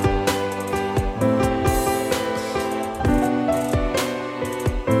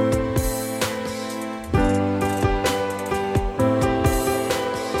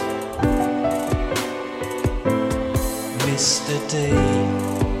 Mr. D,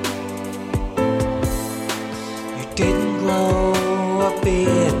 you didn't grow a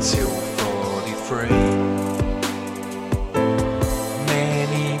beard till 43.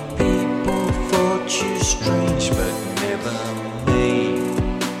 Many people thought you strange, but never me.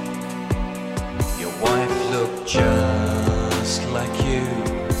 Your wife looked just like you,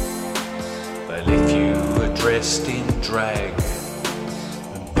 but if you were dressed in drag,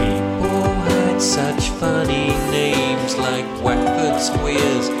 and people had such funny names like Wackford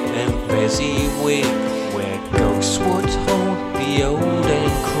Squeers and Fezziwig, where ghosts would haunt the old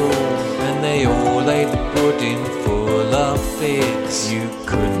and cruel, and they all ate pudding full of figs. You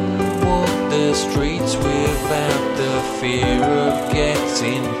couldn't walk the streets without the fear of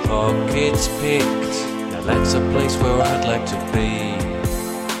getting pockets picked. Now that's a place where I'd like to be,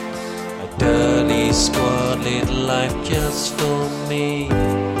 a dirty, squalid life just for me.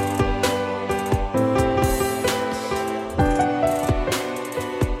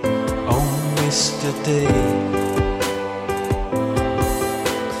 Mr. D,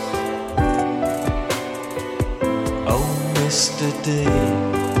 oh Mr. D,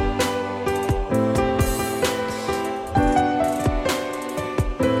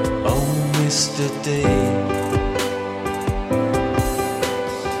 oh Mr. D,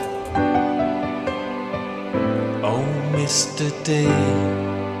 oh Mr. D.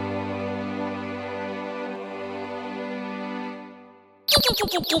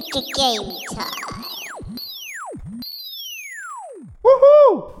 Game time.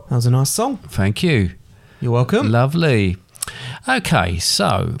 Woohoo! That was a nice song. Thank you. You're welcome. Lovely. Okay,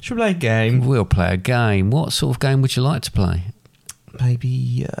 so Should we play a game? we'll play a game. What sort of game would you like to play?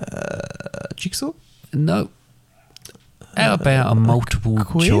 Maybe Jigsaw? No. How about a multiple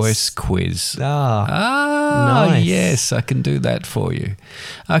quiz? choice quiz? Nice. Yes, I can do that for you.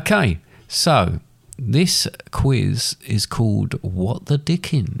 Okay, so this quiz is called What the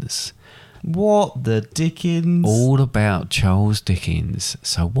Dickens? What the Dickens? All about Charles Dickens.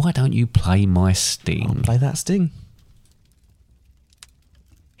 So why don't you play my I'll sting? play that sting.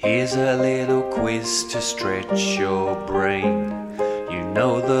 Here's a little quiz to stretch your brain. You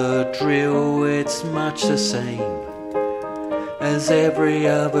know the drill, it's much the same. as every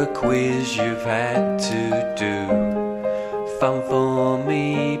other quiz you've had to do. Fun for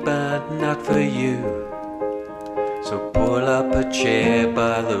me, but not for you. So pull up a chair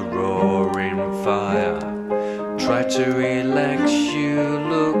by the roaring fire. Try to relax, you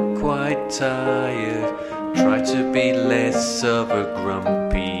look quite tired. Try to be less of a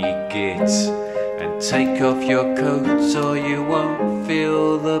grumpy git. And take off your coat or you won't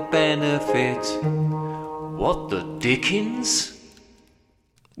feel the benefit. What the Dickens?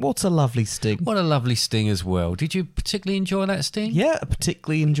 What a lovely sting. What a lovely sting as well. Did you particularly enjoy that sting? Yeah, I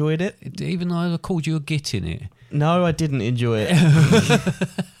particularly enjoyed it. Even though I called you a git in it. No, I didn't enjoy it.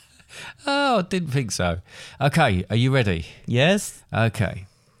 Oh, I didn't think so. Okay, are you ready? Yes? Okay.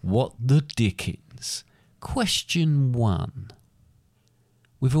 What the Dickens? Question 1.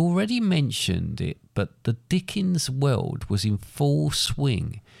 We've already mentioned it, but the Dickens world was in full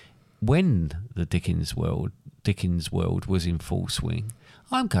swing. When the Dickens world was in full swing,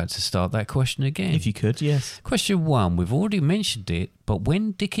 I'm going to start that question again. If you could, yes. Question 1. We've already mentioned it, but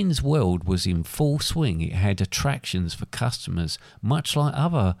when Dickens world was in full swing, it had attractions for customers, much like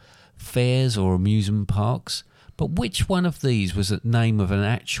other fairs or amusement parks. But which one of these was the name of an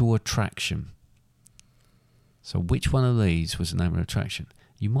actual attraction? So which one of these was the name of an attraction?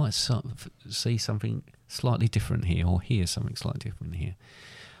 You might see something slightly different here, or hear something slightly different here.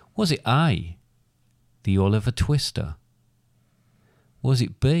 Was it A, the Oliver Twister? Was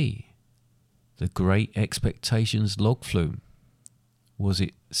it B, the Great Expectations log flume? Was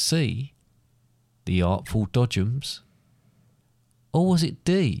it C, the Artful Dodgems? Or was it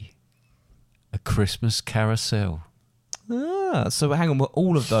D, a Christmas Carousel? Ah, so hang on, were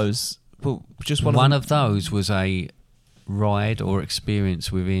all of those... Well, just one of those was a ride or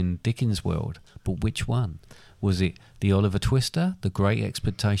experience within Dickens world, but which one? Was it the Oliver Twister, the Great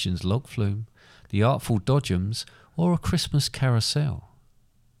Expectations log flume, the Artful Dodgems, or a Christmas Carousel?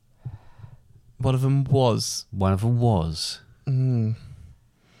 One of them was. One of them was. The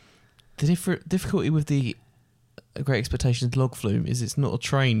difficulty with the Great Expectations log flume is it's not a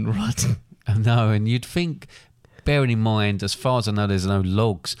train, right? No, and you'd think, bearing in mind, as far as I know, there's no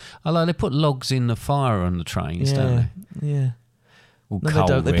logs. Although they put logs in the fire on the trains, don't they? Yeah. Well, No, coal,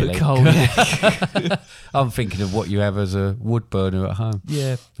 they don't. They really. put coal. Yeah. I'm thinking of what you have as a wood burner at home.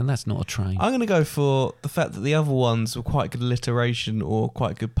 Yeah. And that's not a train. I'm going to go for the fact that the other ones were quite good alliteration or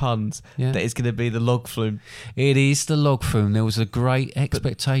quite good puns. Yeah. That is going to be the log flume. It is the log flume. There was a Great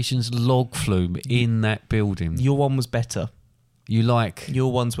Expectations log flume in that building. Your one was better. You like...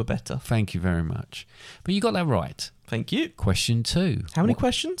 Your ones were better. Thank you very much. But you got that right. Thank you. Question 2. How many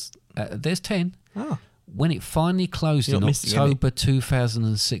questions? There's 10. Ah. When it finally closed You're in not missing October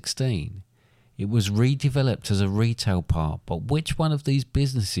 2016, it was redeveloped as a retail park. But which one of these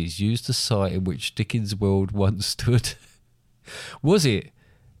businesses used the site in which Dickens World once stood? Was it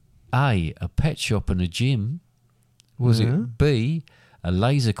A, a pet shop and a gym? Was it B, a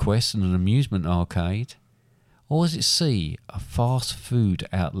laser quest and an amusement arcade? Or was it C, a fast food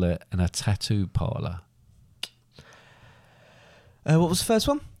outlet and a tattoo parlour? What was the first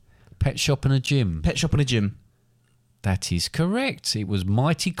one? Pet shop and a gym. Pet shop and a gym. That is correct. It was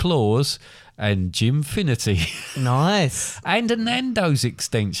Mighty Claus and Gymfinity. Nice. And a Nando's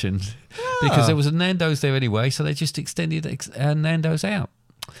extension. Because there was a Nando's there anyway, so they just extended Nando's out.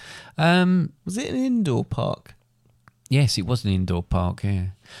 Was it an indoor park? Yes, it was an indoor park, yeah.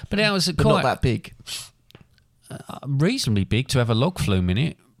 But it was But quite not that big. reasonably big to have a log flume in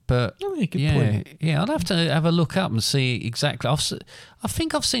it. But Oh, yeah, good point. yeah, I'd have to have a look up and see exactly. I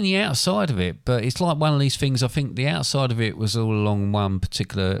think I've seen the outside of it, but it's like one of these things. I think the outside of it was all along one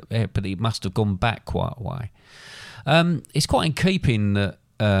particular area, but it must have gone back quite a way. It's quite in keeping that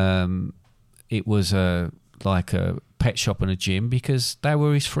it was like a pet shop and a gym, because they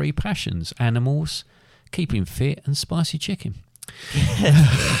were his three passions: animals, keeping fit, and spicy chicken.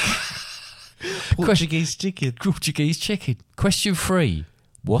 Portuguese chicken. Portuguese chicken. Question 3.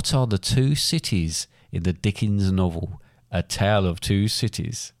 What are the two cities in the Dickens novel A Tale of Two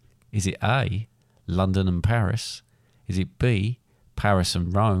Cities? Is it A, London and Paris? Is it B, Paris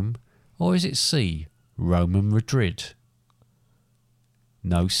and Rome? Or is it C, Rome and Madrid?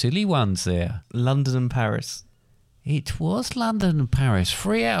 No silly ones there. London and Paris. It was London and Paris.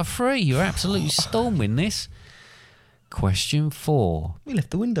 3 out of 3. You're absolutely storming this. Question 4. We left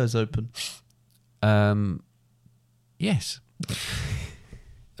the windows open. Yes.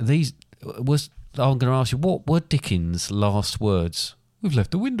 I'm going to ask you, what were Dickens' last words? We've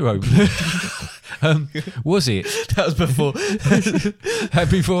left the window open. Was it? That was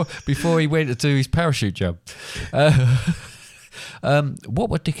before. before he went to do his parachute jump. What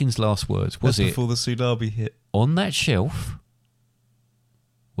were Dickens' last words? Was That's it before the tsunami hit? on that shelf,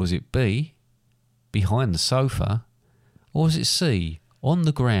 Was it B, behind the sofa? Or was it C, on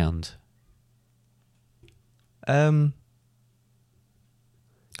the ground? I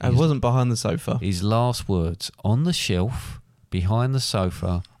wasn't behind the sofa. His last words, on the shelf, behind the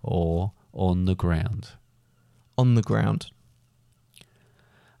sofa, or on the ground? On the ground.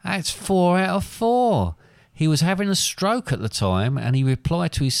 That's 4 out of 4. He was having a stroke at the time and he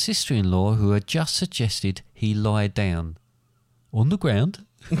replied to his sister-in-law who had just suggested he lie down. On the ground.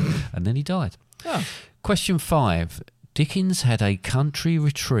 And then he died. Oh. Question 5. Dickens had a country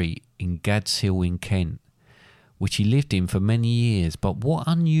retreat in Gad's Hill in Kent, which he lived in for many years, but what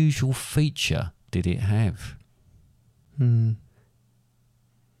unusual feature did it have? I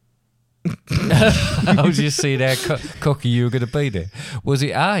was just seeing how cocky you were going to be there. Was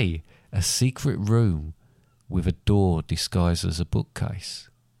it A, a secret room with a door disguised as a bookcase?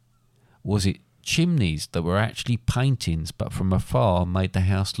 Was it chimneys that were actually paintings but from afar made the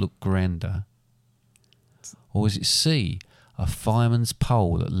house look grander? Or was it C, a fireman's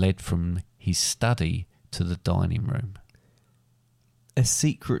pole that led from his study to the dining room? A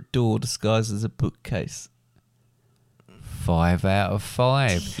secret door disguised as a bookcase. 5 out of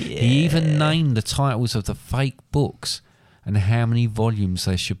 5. Yeah. He even named the titles of the fake books and how many volumes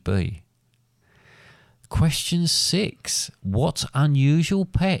they should be. Question 6. What unusual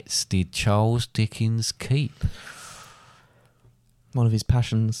pets did Charles Dickens keep? One of his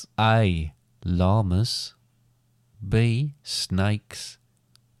passions. A, llamas. B, snakes.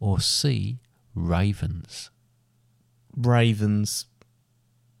 Or C, ravens. Ravens.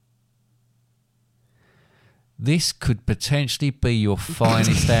 This could potentially be your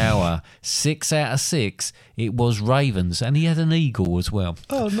finest hour. 6 out of 6. It was ravens, and he had an eagle as well.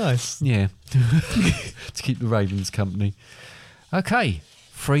 Oh, nice. Yeah, to keep the ravens company. Okay,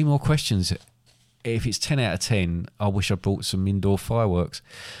 3 more questions. If it's 10 out of 10, I wish I brought some indoor fireworks.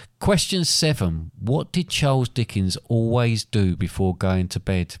 Question 7. What did Charles Dickens always do before going to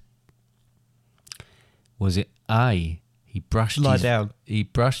bed? Was it A, he brushed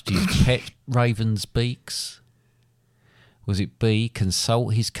his pet raven's beaks? Was it B,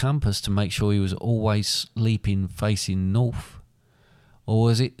 consult his compass to make sure he was always sleeping facing north? Or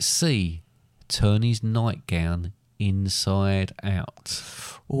was it C, turn his nightgown inside out?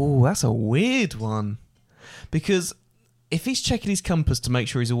 Oh, that's a weird one. Because if he's checking his compass to make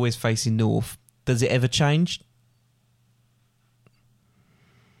sure he's always facing north, does it ever change?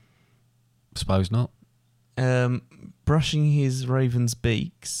 Suppose not. Brushing his raven's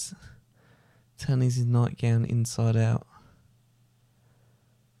beaks, turning his nightgown inside out.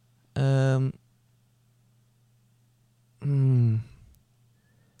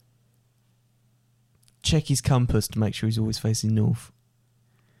 Check his compass to make sure he's always facing north.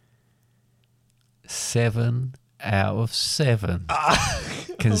 7 out of 7.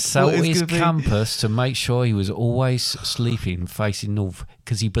 Consult his compass to make sure he was always sleeping facing north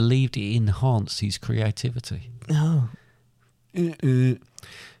because he believed it enhanced his creativity. Oh.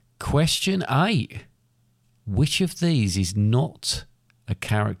 Question 8. Which of these is not a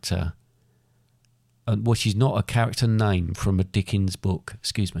character, which is not a character name from a Dickens book?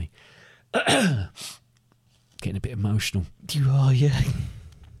 Excuse me. Getting a bit emotional. You are, yeah.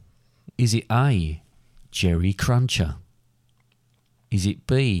 Is it A, Jerry Cruncher? Is it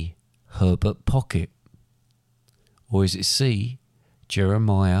B, Herbert Pocket? Or is it C,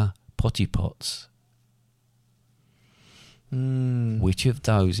 Jeremiah Pottypots? Which of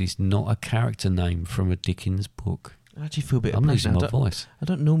those is not a character name from a Dickens book? I actually feel a bit of I'm pressure. losing my voice. I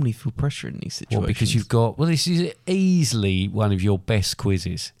don't normally feel pressure in these situations. Well, because you've got... Well, this is easily one of your best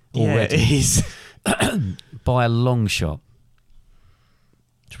quizzes already. Yeah, it is. By a long shot.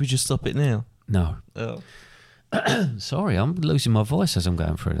 Should we just stop it now? No. Oh. Sorry, I'm losing my voice as I'm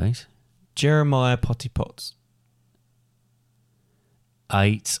going through these. Jeremiah Pottypots.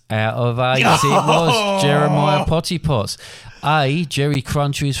 8 out of 8 it was. Jeremiah Pottypots. A, Jerry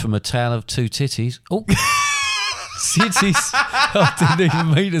Cruncher is from a town of 2 titties. Oh, cities. I didn't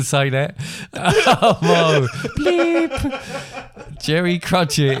even mean to say that. Oh, no. Bleep. Jerry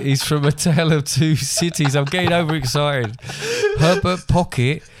Cruncher is from a town of 2 cities. I'm getting overexcited. Herbert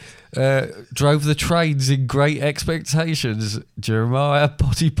Pocket drove the trains in great expectations. Jeremiah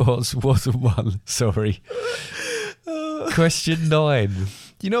Pottypots wasn't one. Sorry. Question 9.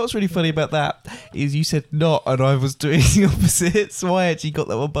 You know what's really funny about that is you said not and I was doing the opposite, so I actually got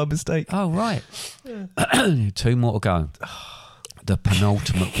that one by mistake. Oh, right. 2 more to go. The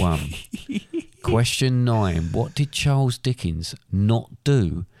penultimate one. Question 9. What did Charles Dickens not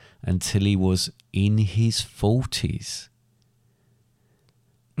do until he was in his 40s?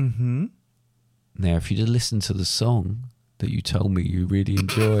 Mm-hmm. Now, if you'd have listened to the song, that you told me you really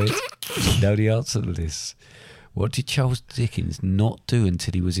enjoyed. You know the answer to this. What did Charles Dickens not do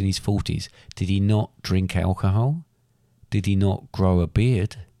until he was in his 40s? Did he not drink alcohol? Did he not grow a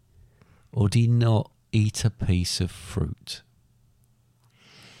beard? Or did he not eat a piece of fruit?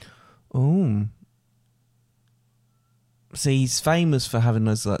 Oh. See, he's famous for having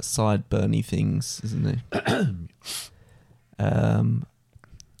those like sideburny things, isn't he?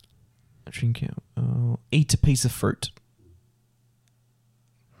 Drink it. Oh, eat a piece of fruit.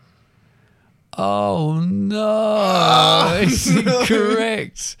 Oh no, it's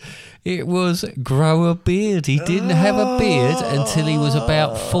incorrect. It was grow a beard. He didn't have a beard until he was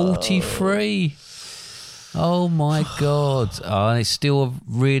about 43. Oh my God. Oh, it's still a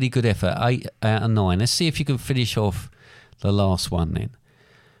really good effort. 8 out of 9. Let's see if you can finish off the last one then.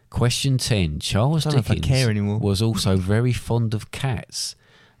 Question 10. Charles Dickens was also very fond of cats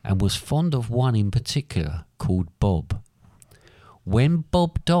and was fond of one in particular called Bob. When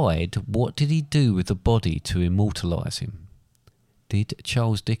Bob died, what did he do with the body to immortalise him? Did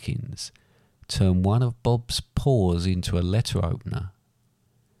Charles Dickens turn one of Bob's paws into a letter opener?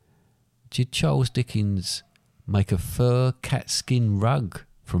 Did Charles Dickens make a fur cat skin rug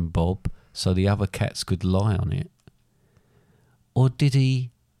from Bob so the other cats could lie on it? Or did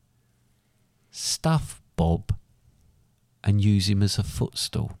he stuff Bob and use him as a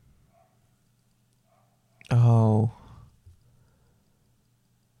footstool? Oh.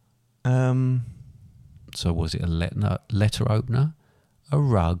 So was it a letter opener, a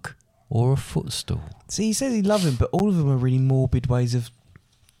rug, or a footstool? See, he says he loved him, but all of them are really morbid ways of...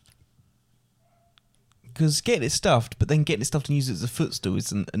 Because getting it stuffed, but then getting it stuffed and use it as a footstool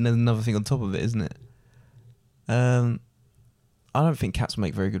is another thing on top of it, isn't it? I don't think cats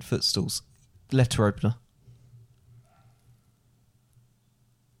make very good footstools. Letter opener.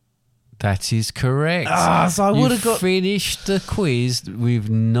 That is correct. So I would have got... finished the quiz with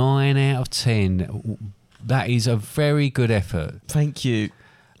 9 out of 10. That is a very good effort. Thank you.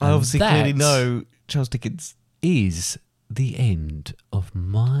 I And obviously clearly know Charles Dickens. Is the end of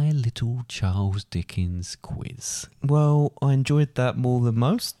my little Charles Dickens quiz. Well, I enjoyed that more than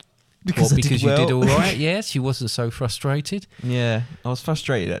most. Because Well, I because did well. you did all right, yes. You wasn't so frustrated. Yeah, I was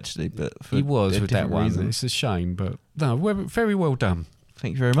frustrated actually, but for He was a with that different one. reason. It's a shame, but no, very well done.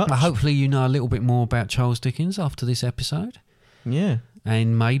 Thank you very much. Well, hopefully you know a little bit more about Charles Dickens after this episode. Yeah.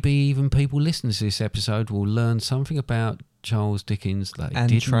 And maybe even people listening to this episode will learn something about Charles Dickens that they And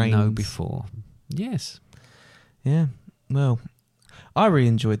didn't know trains. before. Yes. Yeah. Well, I really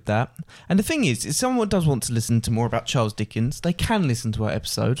enjoyed that. And the thing is, if someone does want to listen to more about Charles Dickens, they can listen to our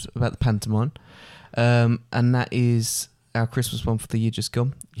episode about the pantomime. And that is our Christmas one for the year just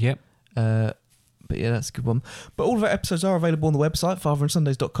gone. Yep. But yeah, that's a good one. But all of our episodes are available on the website,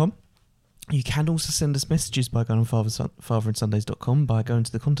 fatherandsundays.com. You can also send us messages by going on fatherandsundays.com by going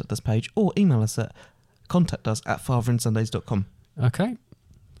to the Contact Us page or email us at contactus@fatherandsundays.com. Okay.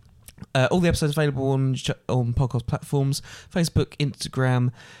 All the episodes available on podcast platforms, Facebook,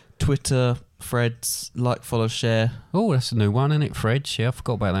 Instagram, Twitter, Threads, like, follow, share. Oh, that's a new one, isn't it, Fred? Yeah, I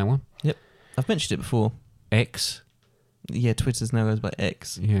forgot about that one. Yep. I've mentioned it before. X. Yeah, Twitter's now goes by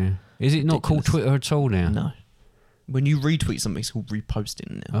X. Yeah. Is it not called Ridiculous. Twitter at all now? No. When you retweet something, it's called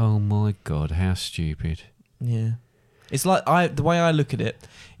reposting now. Oh my God, how stupid. Yeah. It's like, the way I look at it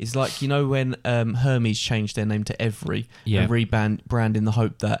is like, you know when Hermes changed their name to Every Yeah. and rebrand in the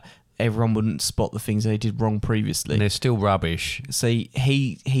hope that everyone wouldn't spot the things they did wrong previously. And they're still rubbish. See,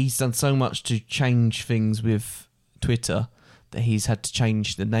 he's done so much to change things with Twitter that he's had to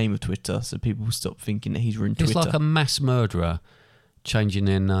change the name of Twitter so people will stop thinking that he's ruined Twitter. It's like a mass murderer changing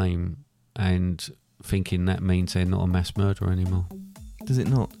their name and thinking that means they're not a mass murderer anymore. Does it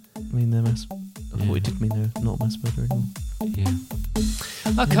not mean they're mass? I thought it did mean they're not a mass murderer anymore. Yeah.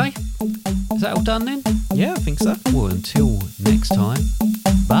 Okay. Is that all done then? Yeah, I think so. Well, until next time,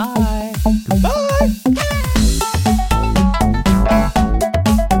 bye. Bye!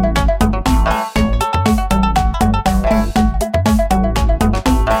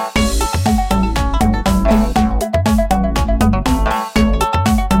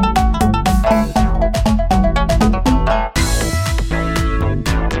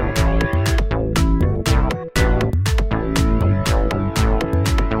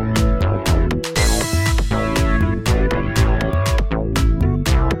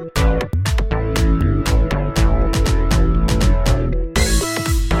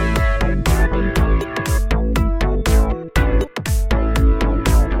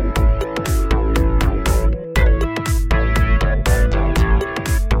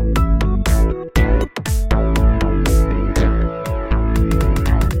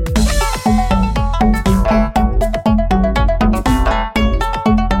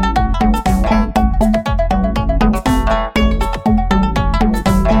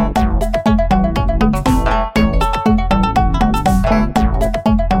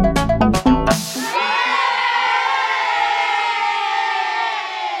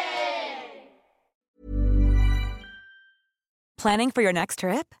 Planning for your next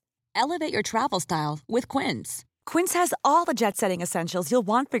trip? Elevate your travel style with Quince. Quince has all the jet-setting essentials you'll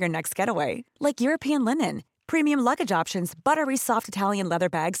want for your next getaway, like European linen, premium luggage options, buttery soft Italian leather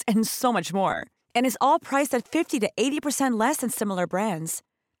bags, and so much more. And is all priced at 50 to 80% less than similar brands.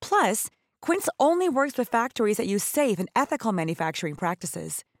 Plus, Quince only works with factories that use safe and ethical manufacturing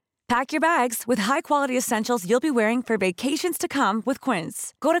practices. Pack your bags with high-quality essentials you'll be wearing for vacations to come with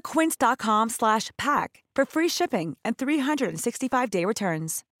Quince. Go to quince.com/pack for free shipping and 365-day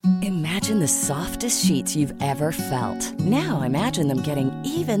returns. Imagine the softest sheets you've ever felt. Now imagine them getting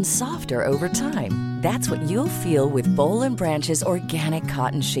even softer over time. That's what you'll feel with Boll & Branch's organic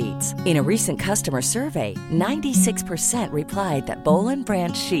cotton sheets. In a recent customer survey, 96% replied that Boll &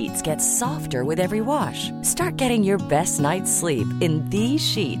 Branch sheets get softer with every wash. Start getting your best night's sleep in these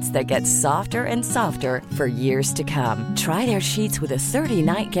sheets that get softer and softer for years to come. Try their sheets with a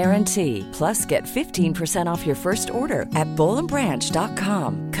 30-night guarantee. Plus, get 15% off your first order at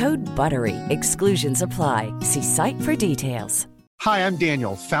bollandbranch.com. Code BUTTERY. Exclusions apply. See site for details. Hi, I'm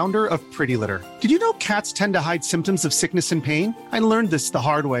Daniel, founder of Pretty Litter. Did you know cats tend to hide symptoms of sickness and pain? I learned this the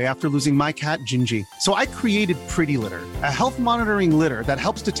hard way after losing my cat, Gingy. So I created Pretty Litter, a health monitoring litter that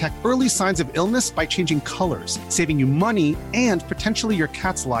helps detect early signs of illness by changing colors, saving you money and potentially your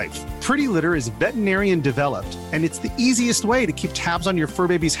cat's life. Pretty Litter is veterinarian developed, and it's the easiest way to keep tabs on your fur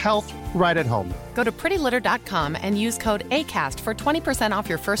baby's health right at home. Go to prettylitter.com and use code ACAST for 20% off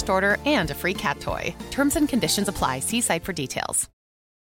your first order and a free cat toy. Terms and conditions apply. See site for details.